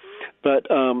 So, but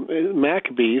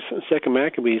Maccabees, Second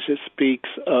Maccabees, it speaks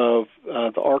of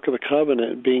the Ark of the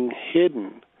Covenant being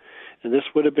hidden. And this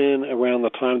would have been around the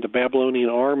time the Babylonian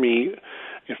army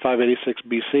in 586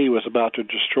 BC was about to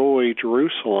destroy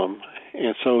Jerusalem.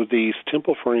 And so these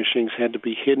temple furnishings had to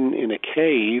be hidden in a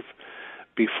cave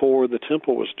before the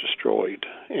temple was destroyed.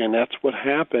 And that's what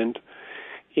happened.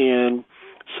 And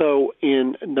so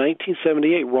in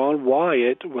 1978, Ron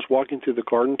Wyatt was walking through the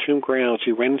Garden Tomb grounds.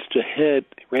 He ran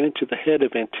into the head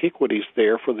of antiquities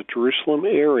there for the Jerusalem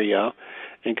area,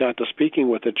 and got to speaking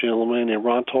with a gentleman, and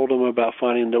Ron told him about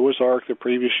finding Noah's Ark the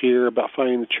previous year, about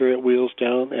finding the chariot wheels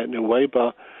down at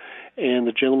Nuweiba, and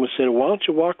the gentleman said, why don't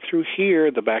you walk through here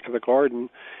at the back of the garden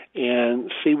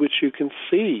and see what you can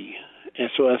see?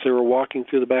 And so as they were walking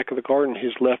through the back of the garden,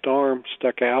 his left arm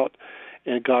stuck out,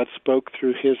 and God spoke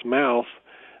through his mouth,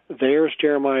 there's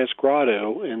Jeremiah's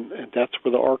grotto, and that's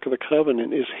where the Ark of the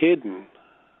Covenant is hidden.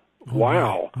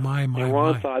 Wow. My. And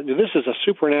Ron thought, this is a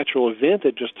supernatural event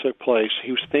that just took place.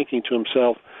 He was thinking to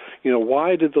himself, you know,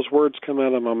 why did those words come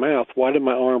out of my mouth? Why did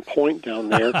my arm point down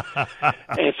there?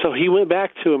 And so he went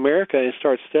back to America and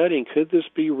started studying, could this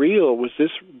be real? Was this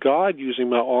God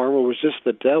using my arm, or was this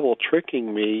the devil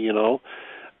tricking me, you know?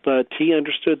 But he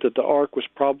understood that the ark was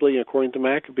probably, according to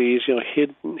Maccabees, you know,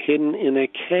 hidden in a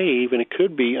cave, and it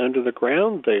could be under the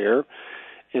ground there.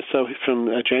 And so from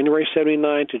January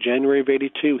 79 to January of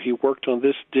 82, he worked on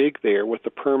this dig there with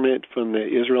the permit from the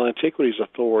Israel Antiquities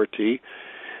Authority.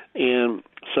 And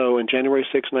so in January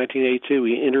 6, 1982,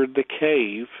 he entered the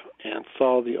cave and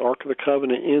saw the Ark of the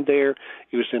Covenant in there.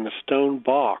 It was in a stone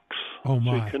box. Oh,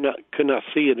 my. So he could not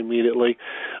see it immediately.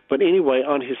 But anyway,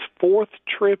 on his fourth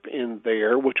trip in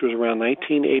there, which was around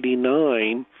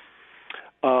 1989,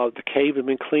 the cave had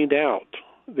been cleaned out.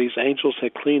 These angels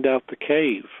had cleaned out the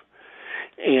cave.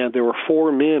 And there were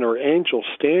four men or angels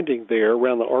standing there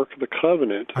around the Ark of the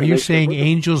Covenant. Are you saying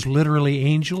angels, literally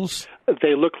angels?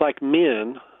 They look like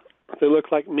men. They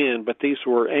look like men, but these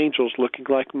were angels looking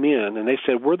like men. And they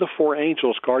said, we're the four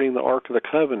angels guarding the Ark of the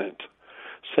Covenant.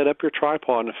 Set up your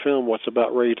tripod and film what's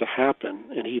about ready to happen.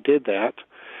 And he did that.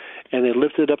 And they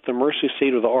lifted up the mercy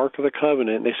seat of the Ark of the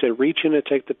Covenant. And they said, reach in and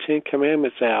take the Ten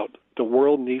Commandments out. The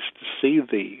world needs to see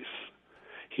these.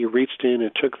 He reached in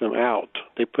and took them out.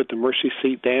 They put the mercy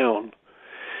seat down.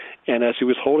 And as he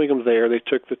was holding them there, they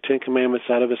took the Ten Commandments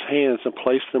out of his hands and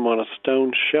placed them on a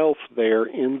stone shelf there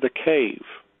in the cave.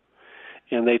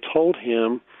 And they told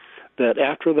him that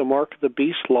after the mark of the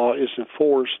beast law is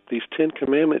enforced, these Ten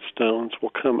Commandment stones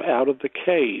will come out of the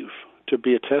cave to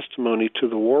be a testimony to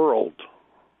the world.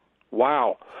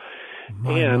 Wow.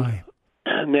 My.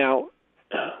 Now,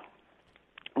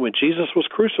 when Jesus was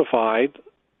crucified,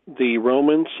 the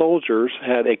Roman soldiers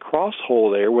had a cross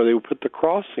hole there where they would put the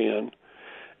cross in.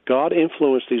 God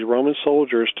influenced these Roman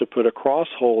soldiers to put a cross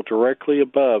hole directly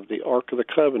above the Ark of the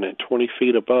Covenant, 20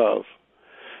 feet above.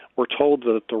 We're told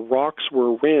that the rocks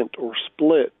were rent or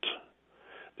split.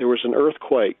 There was an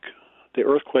earthquake. The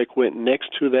earthquake went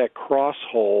next to that cross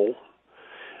hole.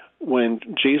 When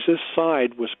Jesus'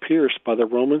 side was pierced by the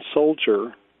Roman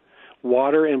soldier,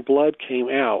 water and blood came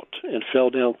out and fell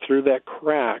down through that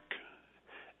crack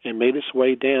and made its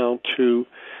way down to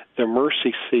the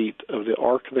mercy seat of the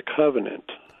Ark of the Covenant.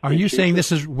 Are you saying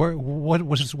this is where?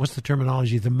 What's the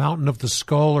terminology? The mountain of the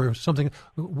skull, or something?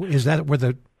 Is that where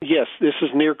the? Yes, this is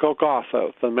near Golgotha,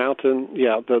 the mountain.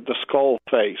 Yeah, the skull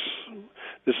face.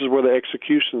 This is where the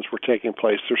executions were taking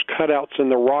place. There's cutouts in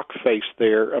the rock face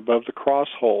there above the cross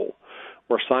hole,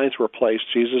 where signs were placed.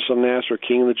 Jesus of Nazareth,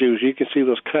 King of the Jews. You can see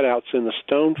those cutouts in the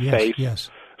stone face. Yes.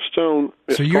 Stone.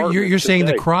 So you're saying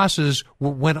the crosses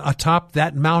went atop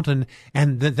that mountain,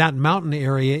 and that mountain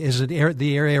area is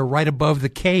the area right above the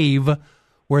cave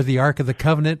where the Ark of the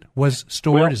Covenant was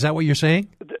stored. Well, is that what you're saying?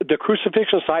 The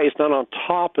crucifixion site is not on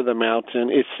top of the mountain.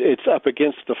 It's up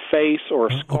against the face or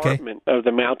escarpment of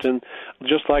the mountain,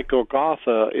 just like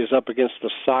Golgotha is up against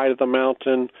the side of the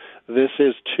mountain. This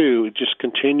is too. It just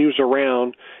continues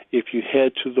around. If you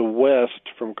head to the west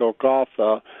from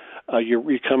Golgotha, you're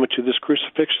coming to this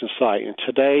crucifixion site. And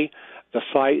today, the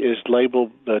site is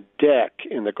labeled the deck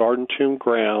in the Garden Tomb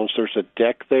grounds. There's a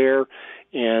deck there,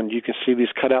 and you can see these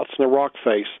cutouts in the rock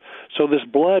face. So this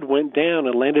blood went down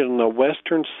and landed on the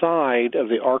western side of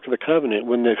the Ark of the Covenant.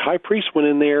 When the high priest went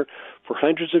in there for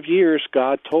hundreds of years,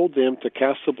 God told them to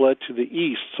cast the blood to the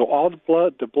east. So all the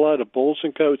blood of bulls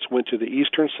and goats went to the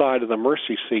eastern side of the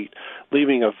mercy seat,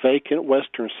 leaving a vacant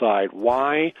western side.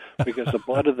 Why? Because the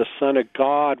blood of the Son of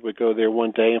God would go there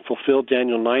one day and fulfill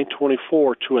Daniel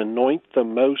 9:24 to anoint the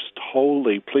most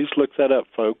holy. Please look that up,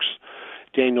 folks.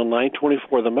 Daniel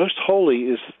 9:24. The most holy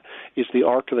is the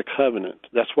Ark of the Covenant.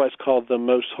 That's why it's called the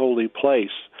most holy place.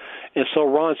 And so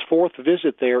Ron's fourth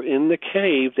visit there in the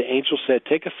cave, the angel said,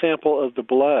 take a sample of the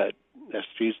blood, that's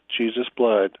Jesus'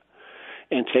 blood,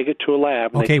 and take it to a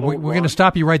lab. Okay, we're going to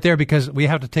stop you right there because we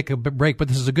have to take a break, but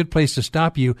this is a good place to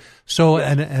stop you. So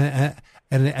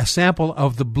a sample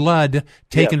of the blood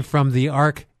taken from the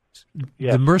Ark,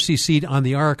 the mercy seat on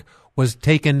the Ark, was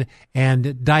taken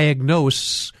and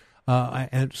diagnosed.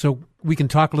 And so we can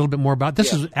talk a little bit more about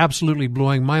this. Is absolutely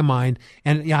blowing my mind.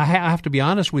 And I have to be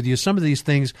honest with you. Some of these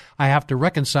things I have to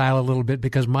reconcile a little bit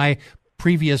because my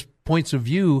previous points of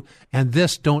view and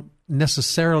this don't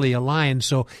necessarily align.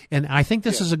 So, and I think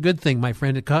this is a good thing, my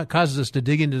friend. It causes us to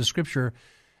dig into the Scripture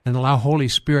and allow Holy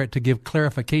Spirit to give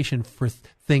clarification for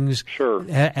things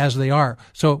as they are.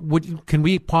 So can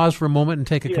we pause for a moment and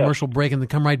take a commercial break and then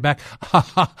come right back?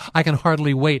 I can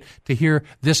hardly wait to hear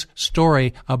this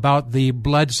story about the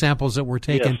blood samples that were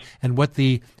taken and what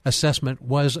the assessment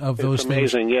was of those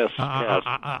things. Amazing, yes.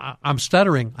 I'm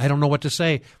stuttering. I don't know what to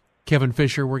say. Kevin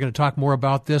Fisher, we're going to talk more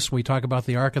about this. We talk about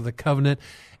the Ark of the Covenant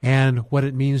and what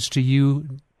it means to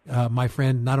you, my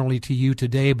friend, not only to you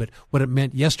today, but what it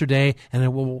meant yesterday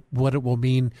and what it will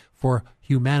mean for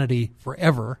humanity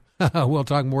forever. We'll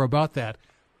talk more about that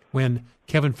when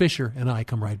Kevin Fisher and I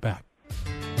come right back.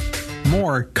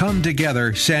 More Come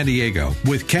Together San Diego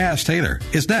with Cass Taylor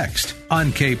is next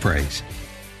on K-Praise.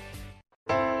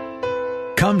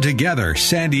 Come Together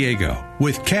San Diego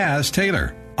with Cass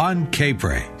Taylor on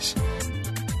K-Praise.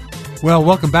 Well,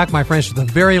 welcome back, my friends, to the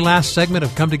very last segment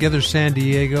of Come Together San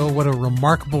Diego. What a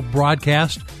remarkable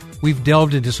broadcast. We've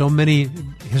delved into so many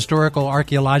historical,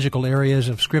 archaeological areas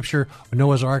of Scripture,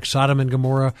 Noah's Ark, Sodom and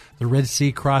Gomorrah, the Red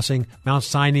Sea crossing, Mount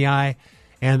Sinai,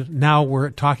 and now we're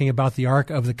talking about the Ark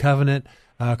of the Covenant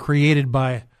created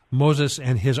by Moses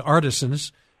and his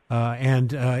artisans,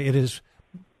 and it is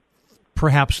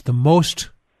perhaps the most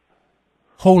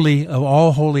holy of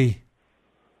all holy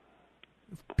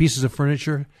pieces of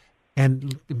furniture.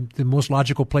 And the most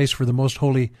logical place for the most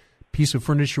holy piece of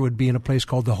furniture would be in a place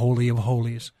called the Holy of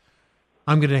Holies.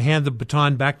 I'm going to hand the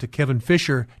baton back to Kevin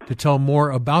Fisher to tell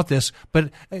more about this.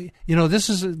 But this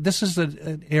is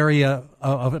an area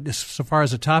of so far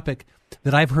as a topic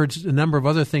that I've heard a number of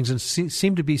other things and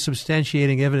seem to be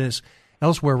substantiating evidence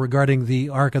elsewhere regarding the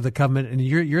Ark of the Covenant. And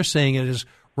you're saying it is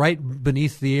right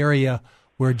beneath the area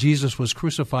where Jesus was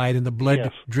crucified and the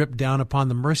blood dripped down upon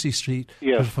the mercy seat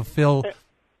to fulfill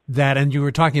that, and you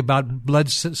were talking about blood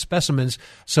specimens.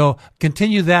 So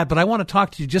continue that, but I want to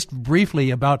talk to you just briefly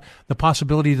about the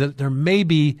possibility that there may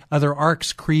be other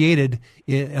arks created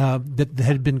that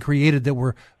had been created that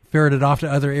were ferreted off to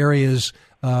other areas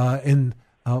in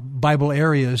Bible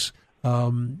areas.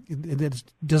 It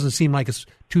doesn't seem like it's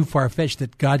too far-fetched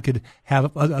that God could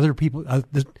have other people,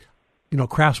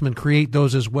 craftsmen create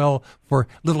those as well for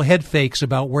little head fakes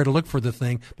about where to look for the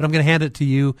thing. But I'm going to hand it to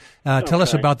you. Tell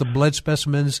us about the blood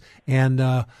specimens and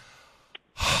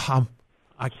hard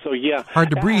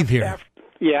to breathe here.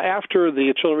 After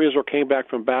the children of Israel came back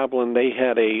from Babylon, they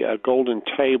had a golden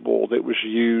table that was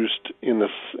used in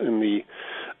the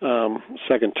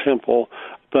Second Temple.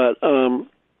 But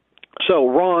so,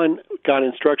 Ron, got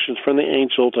instructions from the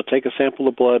angel to take a sample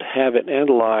of blood, have it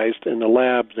analyzed in the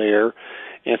lab there,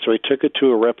 and so he took it to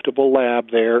a reputable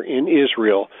lab there in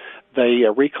Israel. They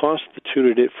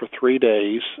reconstituted it for 3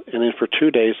 days, and then for 2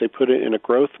 days they put it in a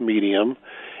growth medium,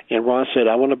 and Ron said,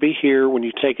 I want to be here when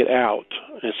you take it out.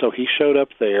 And so he showed up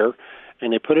there,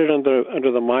 and they put it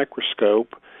under the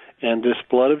microscope, and this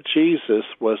blood of Jesus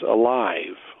was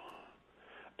alive.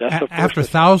 That's the first after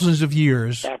thousands of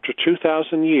years. After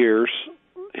 2,000 years,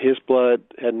 his blood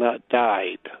had not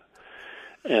died.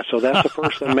 And so that's the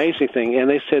first amazing thing. And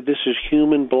they said this is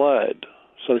human blood.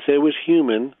 So they said it was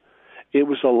human. It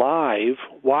was alive.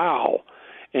 Wow.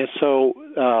 And so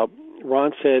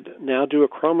Ron said, now do a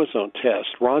chromosome test.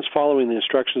 Ron's following the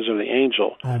instructions of the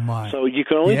angel. Oh, my. So you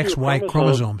can only the XY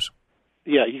chromosomes.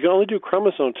 Yeah, you can only do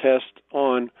chromosome test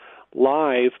on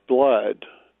live blood.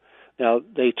 Now,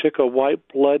 they took a white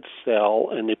blood cell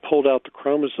and they pulled out the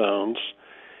chromosomes,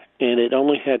 and it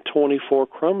only had 24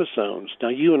 chromosomes. Now,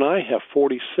 you and I have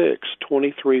 46,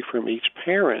 23 from each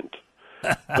parent.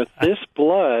 But this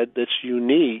blood that's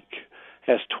unique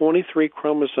has 23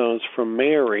 chromosomes from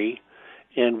Mary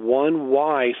and one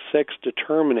Y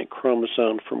sex-determinant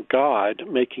chromosome from God,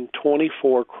 making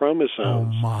 24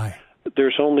 chromosomes. Oh, my.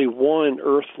 There's only one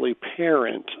earthly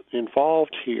parent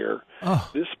involved here.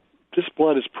 Oh. This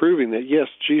blood is proving that, yes,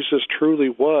 Jesus truly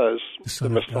was the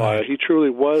Messiah. He truly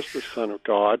was the Son of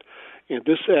God. And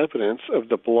this evidence of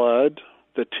the blood,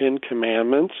 the 10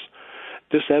 Commandments,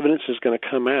 this evidence is going to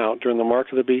come out during the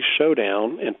Mark of the Beast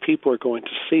showdown, and people are going to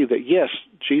see that, yes,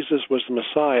 Jesus was the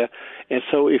Messiah. And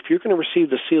so if you're going to receive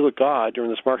the seal of God during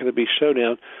this Mark of the Beast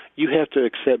showdown, you have to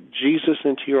accept Jesus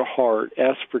into your heart,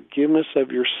 ask forgiveness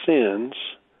of your sins,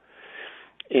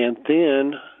 and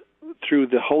then through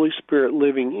the Holy Spirit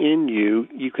living in you,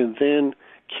 you can then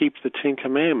keep the 10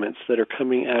 Commandments that are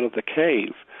coming out of the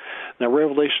cave. Now,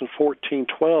 Revelation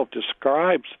 14:12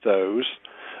 describes those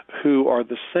who are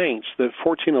the saints. The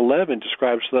 14:11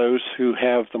 describes those who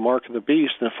have the mark of the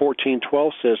beast, and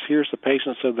 14:12 says, here's the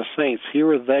patience of the saints.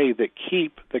 Here are they that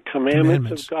keep the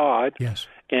commandments of God yes.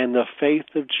 and the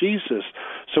faith of Jesus.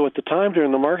 So at the time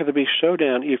during the Mark of the Beast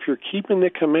showdown, if you're keeping the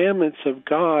commandments of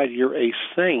God, you're a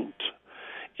saint,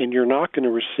 and you're not going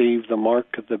to receive the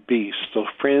mark of the beast. So,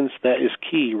 friends, that is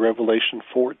key, Revelation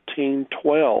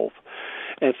 14:12.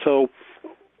 And so,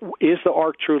 is the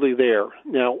ark truly there?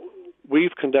 Now,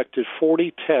 we've conducted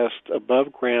 40 tests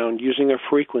above ground using a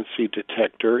frequency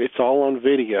detector. It's all on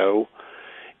video.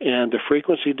 And the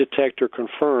frequency detector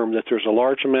confirmed that there's a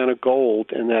large amount of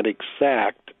gold in that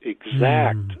exact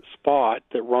spot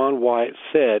that Ron Wyatt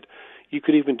said. You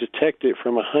could even detect it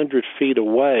from 100 feet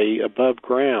away above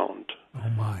ground. Oh,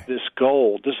 my. This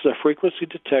gold. This is a frequency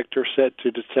detector set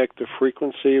to detect the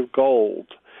frequency of gold.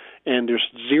 And there's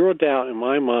zero doubt in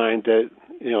my mind that,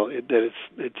 that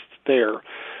it's there.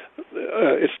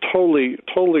 It's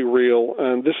totally real,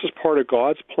 and this is part of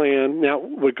God's plan. Now,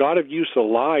 would God have used a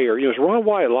liar? Is Ron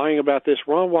Wyatt lying about this?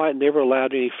 Ron Wyatt never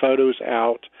allowed any photos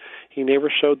out. He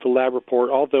never showed the lab report,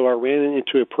 although I ran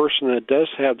into a person that does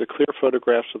have the clear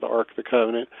photographs of the Ark of the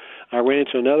Covenant. I ran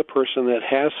into another person that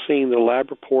has seen the lab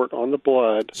report on the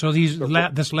blood. So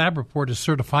this lab report is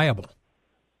certifiable?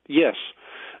 Yes.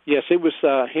 Yes, it was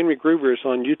Henry Groover is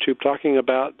on YouTube talking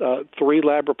about 3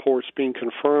 lab reports being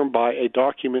confirmed by a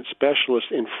document specialist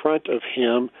in front of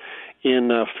him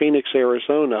in Phoenix,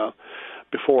 Arizona,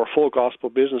 before a full gospel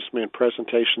businessman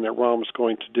presentation that Ron was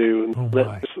going to do. And this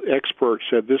expert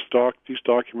said these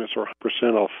documents are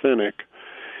 100% authentic.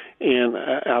 And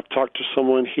I've talked to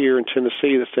someone here in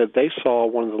Tennessee that said they saw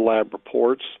one of the lab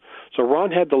reports. So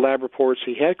Ron had the lab reports.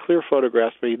 He had clear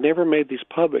photographs, but he never made these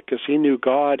public because he knew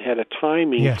God had a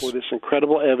timing for this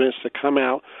incredible evidence to come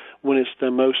out when it's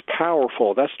the most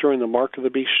powerful. That's during the Mark of the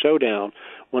Beast showdown,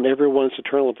 when everyone's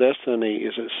eternal destiny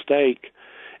is at stake,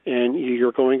 and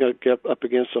you're going to get up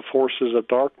against the forces of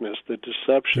darkness, the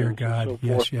deception, and so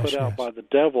forth, put out by the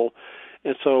devil.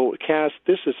 And so, Cass,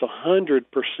 this is 100%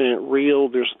 real.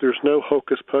 There's no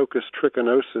hocus-pocus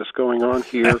trichinosis going on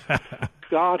here.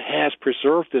 God has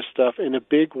preserved this stuff in a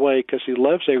big way because he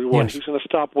loves everyone. He's going to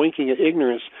stop winking at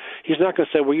ignorance. He's not going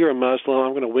to say, well, you're a Muslim,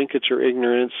 I'm going to wink at your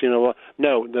ignorance. No,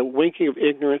 the winking of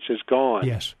ignorance is gone.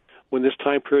 Yes. When this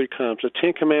time period comes, the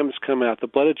 10 Commandments come out, the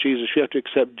blood of Jesus, you have to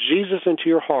accept Jesus into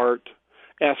your heart,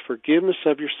 ask forgiveness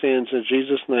of your sins in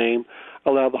Jesus' name,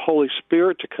 allow the Holy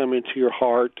Spirit to come into your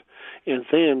heart, and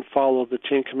then follow the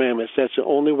 10 Commandments. That's the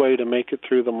only way to make it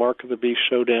through the Mark of the Beast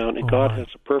showdown. And God has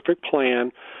a perfect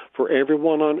plan for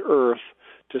everyone on earth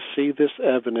to see this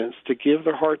evidence, to give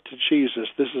their heart to Jesus.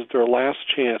 This is their last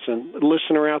chance. And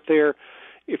listener out there,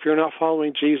 if you're not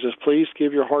following Jesus, please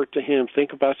give your heart to Him.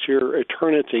 Think about your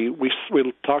eternity. We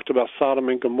talked about Sodom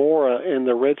and Gomorrah and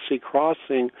the Red Sea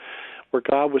crossing, where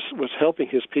God was helping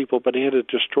His people, but He had to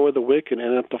destroy the wicked.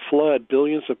 And at the flood,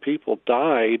 billions of people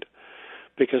died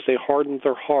because they hardened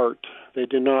their heart. They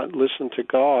did not listen to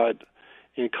God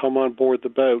and come on board the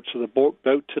boat. So the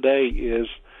boat today is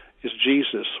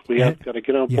Jesus. We have got to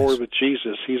get on board with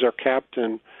Jesus. He's our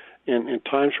captain, and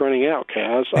time's running out,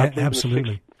 Kaz.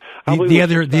 Absolutely.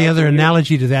 The other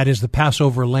analogy to that is the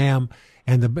Passover lamb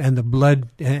and the blood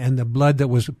that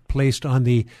was placed on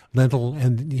the lintel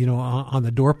and on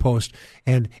the doorpost,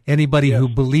 and anybody who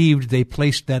believed, they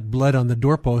placed that blood on the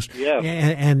doorpost,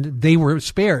 and they were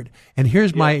spared. And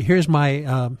here's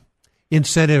my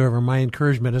incentive or my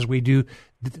encouragement as we do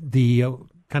the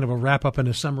kind of a wrap up and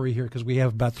a summary here, because we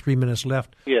have about 3 minutes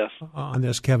left on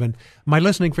this, Kevin. My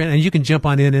listening friend, and you can jump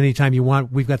on in anytime you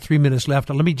want. We've got 3 minutes left.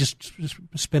 Let me just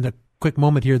spend a quick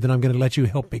moment here, then I'm going to let you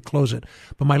help me close it.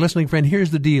 But my listening friend,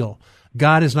 here's the deal.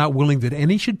 God is not willing that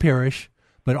any should perish,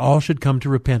 but all should come to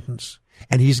repentance.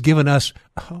 And He's given us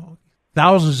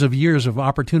thousands of years of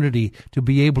opportunity to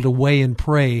be able to weigh and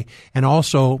pray. And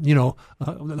also,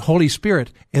 the Holy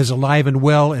Spirit is alive and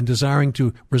well and desiring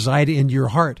to reside in your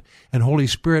heart. And Holy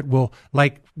Spirit will,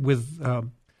 like with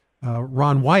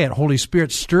Ron Wyatt, Holy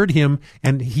Spirit stirred him,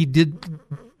 and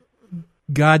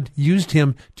God used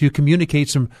him to communicate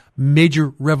some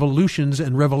major revolutions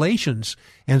and revelations.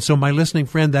 And so, my listening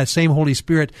friend, that same Holy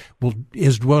Spirit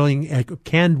can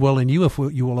dwell in you if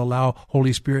you will allow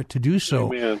Holy Spirit to do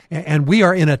so. Amen. And we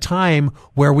are in a time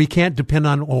where we can't depend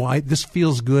on, this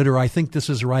feels good, or I think this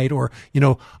is right, or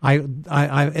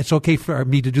it's okay for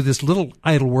me to do this little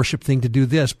idol worship thing, to do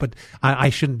this, but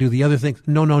I shouldn't do the other thing.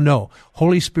 No.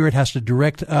 Holy Spirit has to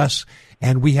direct us,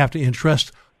 and we have to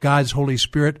entrust God's Holy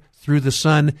Spirit through the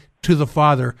Son to the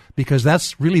Father, because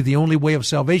that's really the only way of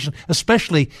salvation,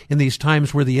 especially in these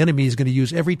times where the enemy is going to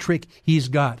use every trick he's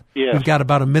got. Yes. We've got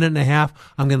about a minute and a half.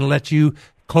 I'm going to let you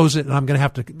close it, and I'm going to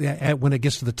have to, when it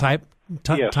gets to the time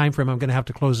frame, I'm going to have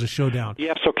to close the show down.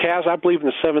 Yeah, so Kaz, I believe in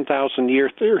the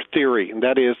 7,000-year theory, and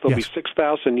that is there'll be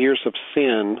 6,000 years of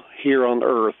sin here on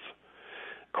earth.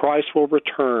 Christ will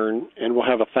return, and we'll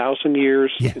have 1,000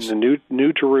 years in the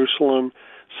New Jerusalem,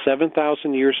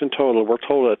 7,000 years in total. We're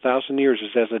told 1,000 years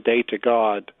is as a day to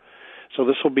God. So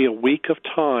this will be a week of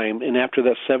time, and after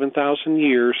that 7,000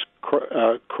 years,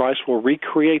 Christ will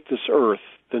recreate this earth,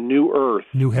 the new earth.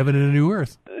 New heaven and a new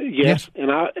earth. Yes. And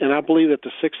I believe that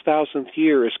the 6,000th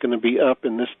year is going to be up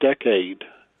in this decade.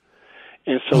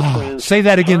 And so, friends, say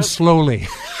that again slowly.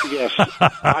 Yes.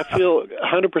 I feel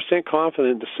 100%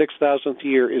 confident the 6,000th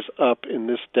year is up in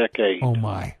this decade. Oh,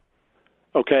 my.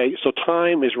 Okay, so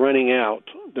time is running out.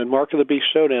 The Mark of the Beast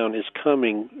Showdown is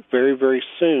coming very, very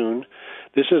soon.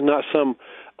 This is not some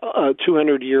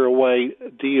 200-year-away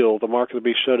deal, the Mark of the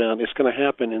Beast Showdown. It's going to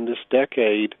happen in this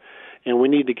decade, and we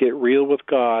need to get real with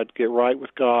God, get right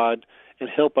with God, and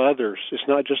help others. It's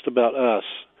not just about us.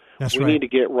 That's we need to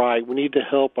get right. We need to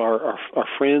help our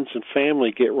friends and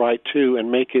family get right, too,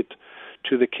 and make it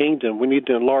to the kingdom. We need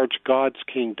to enlarge God's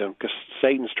kingdom, because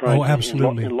Satan's trying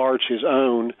to enlarge his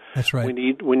own. That's right.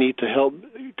 We need to help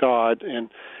God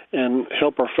and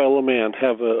help our fellow man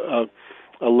have a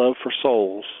love for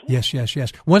souls. Yes.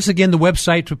 Once again, the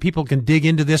website so people can dig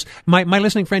into this. My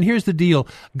listening friend, here's the deal.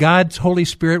 God's Holy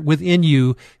Spirit within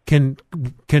you can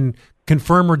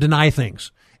confirm or deny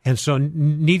things. And so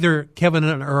neither Kevin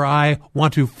or I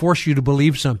want to force you to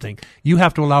believe something. You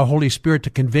have to allow Holy Spirit to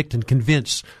convict and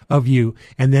convince of you,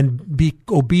 and then be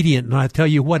obedient. And I tell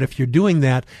you what, if you're doing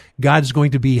that, God's going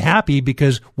to be happy,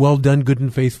 because well done, good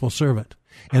and faithful servant.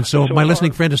 And so, my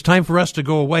listening friend, it's time for us to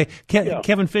go away.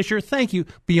 Kevin Fisher, thank you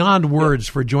beyond words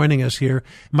for joining us here.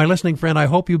 My listening friend, I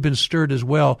hope you've been stirred as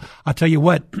well. I'll tell you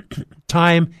what,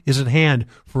 time is at hand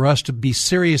for us to be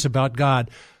serious about God,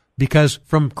 because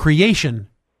from creation,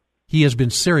 He has been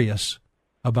serious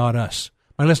about us.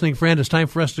 My listening friend, it's time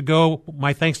for us to go.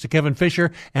 My thanks to Kevin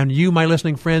Fisher, and you, my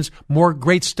listening friends. More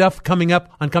great stuff coming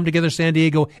up on Come Together San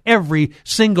Diego every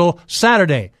single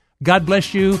Saturday. God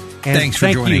bless you, and thanks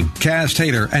for joining Kaz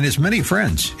Taylor and his many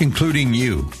friends, including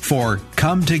you, for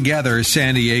Come Together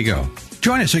San Diego.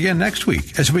 Join us again next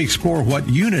week as we explore what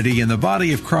unity in the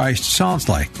body of Christ sounds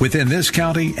like within this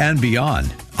county and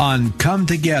beyond on Come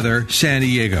Together San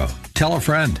Diego. Tell a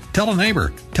friend, tell a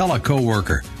neighbor, tell a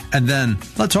coworker, and then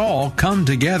let's all come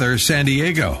together San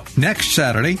Diego next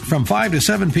Saturday from 5 to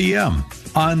 7 p.m.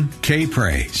 on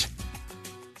K-Praise.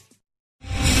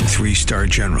 Three-star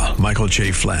general Michael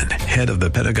J. Flynn, head of the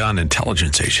Pentagon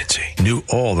Intelligence Agency, knew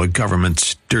all the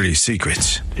government's dirty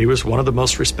secrets. He was one of the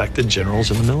most respected generals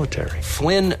in the military.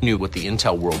 Flynn knew what the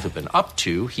intel world had been up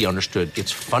to. He understood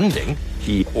its funding.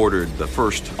 He ordered the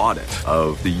first audit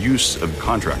of the use of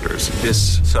contractors.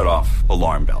 This set off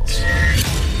alarm bells.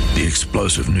 The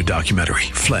explosive new documentary,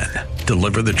 Flynn,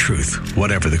 Deliver the Truth,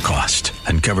 Whatever the Cost,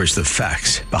 uncovers the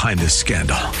facts behind this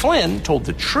scandal. Flynn told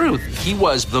the truth. He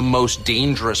was the most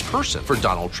dangerous person for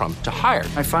Donald Trump to hire.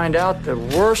 I find out the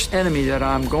worst enemy that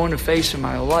I'm going to face in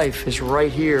my life is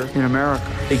right here in America.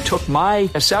 They took my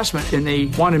assessment and they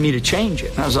wanted me to change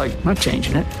it. And I was like, I'm not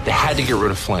changing it. They had to get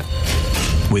rid of Flynn.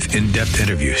 With in-depth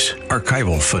interviews,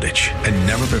 archival footage, and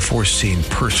never-before-seen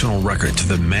personal records of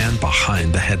the man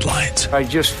behind the headlines. I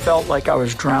just felt like I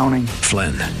was drowning.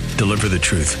 Flynn, Deliver the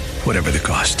Truth, Whatever the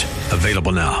Cost.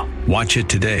 Available now. Watch it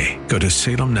today. Go to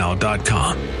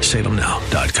salemnow.com.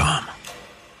 salemnow.com.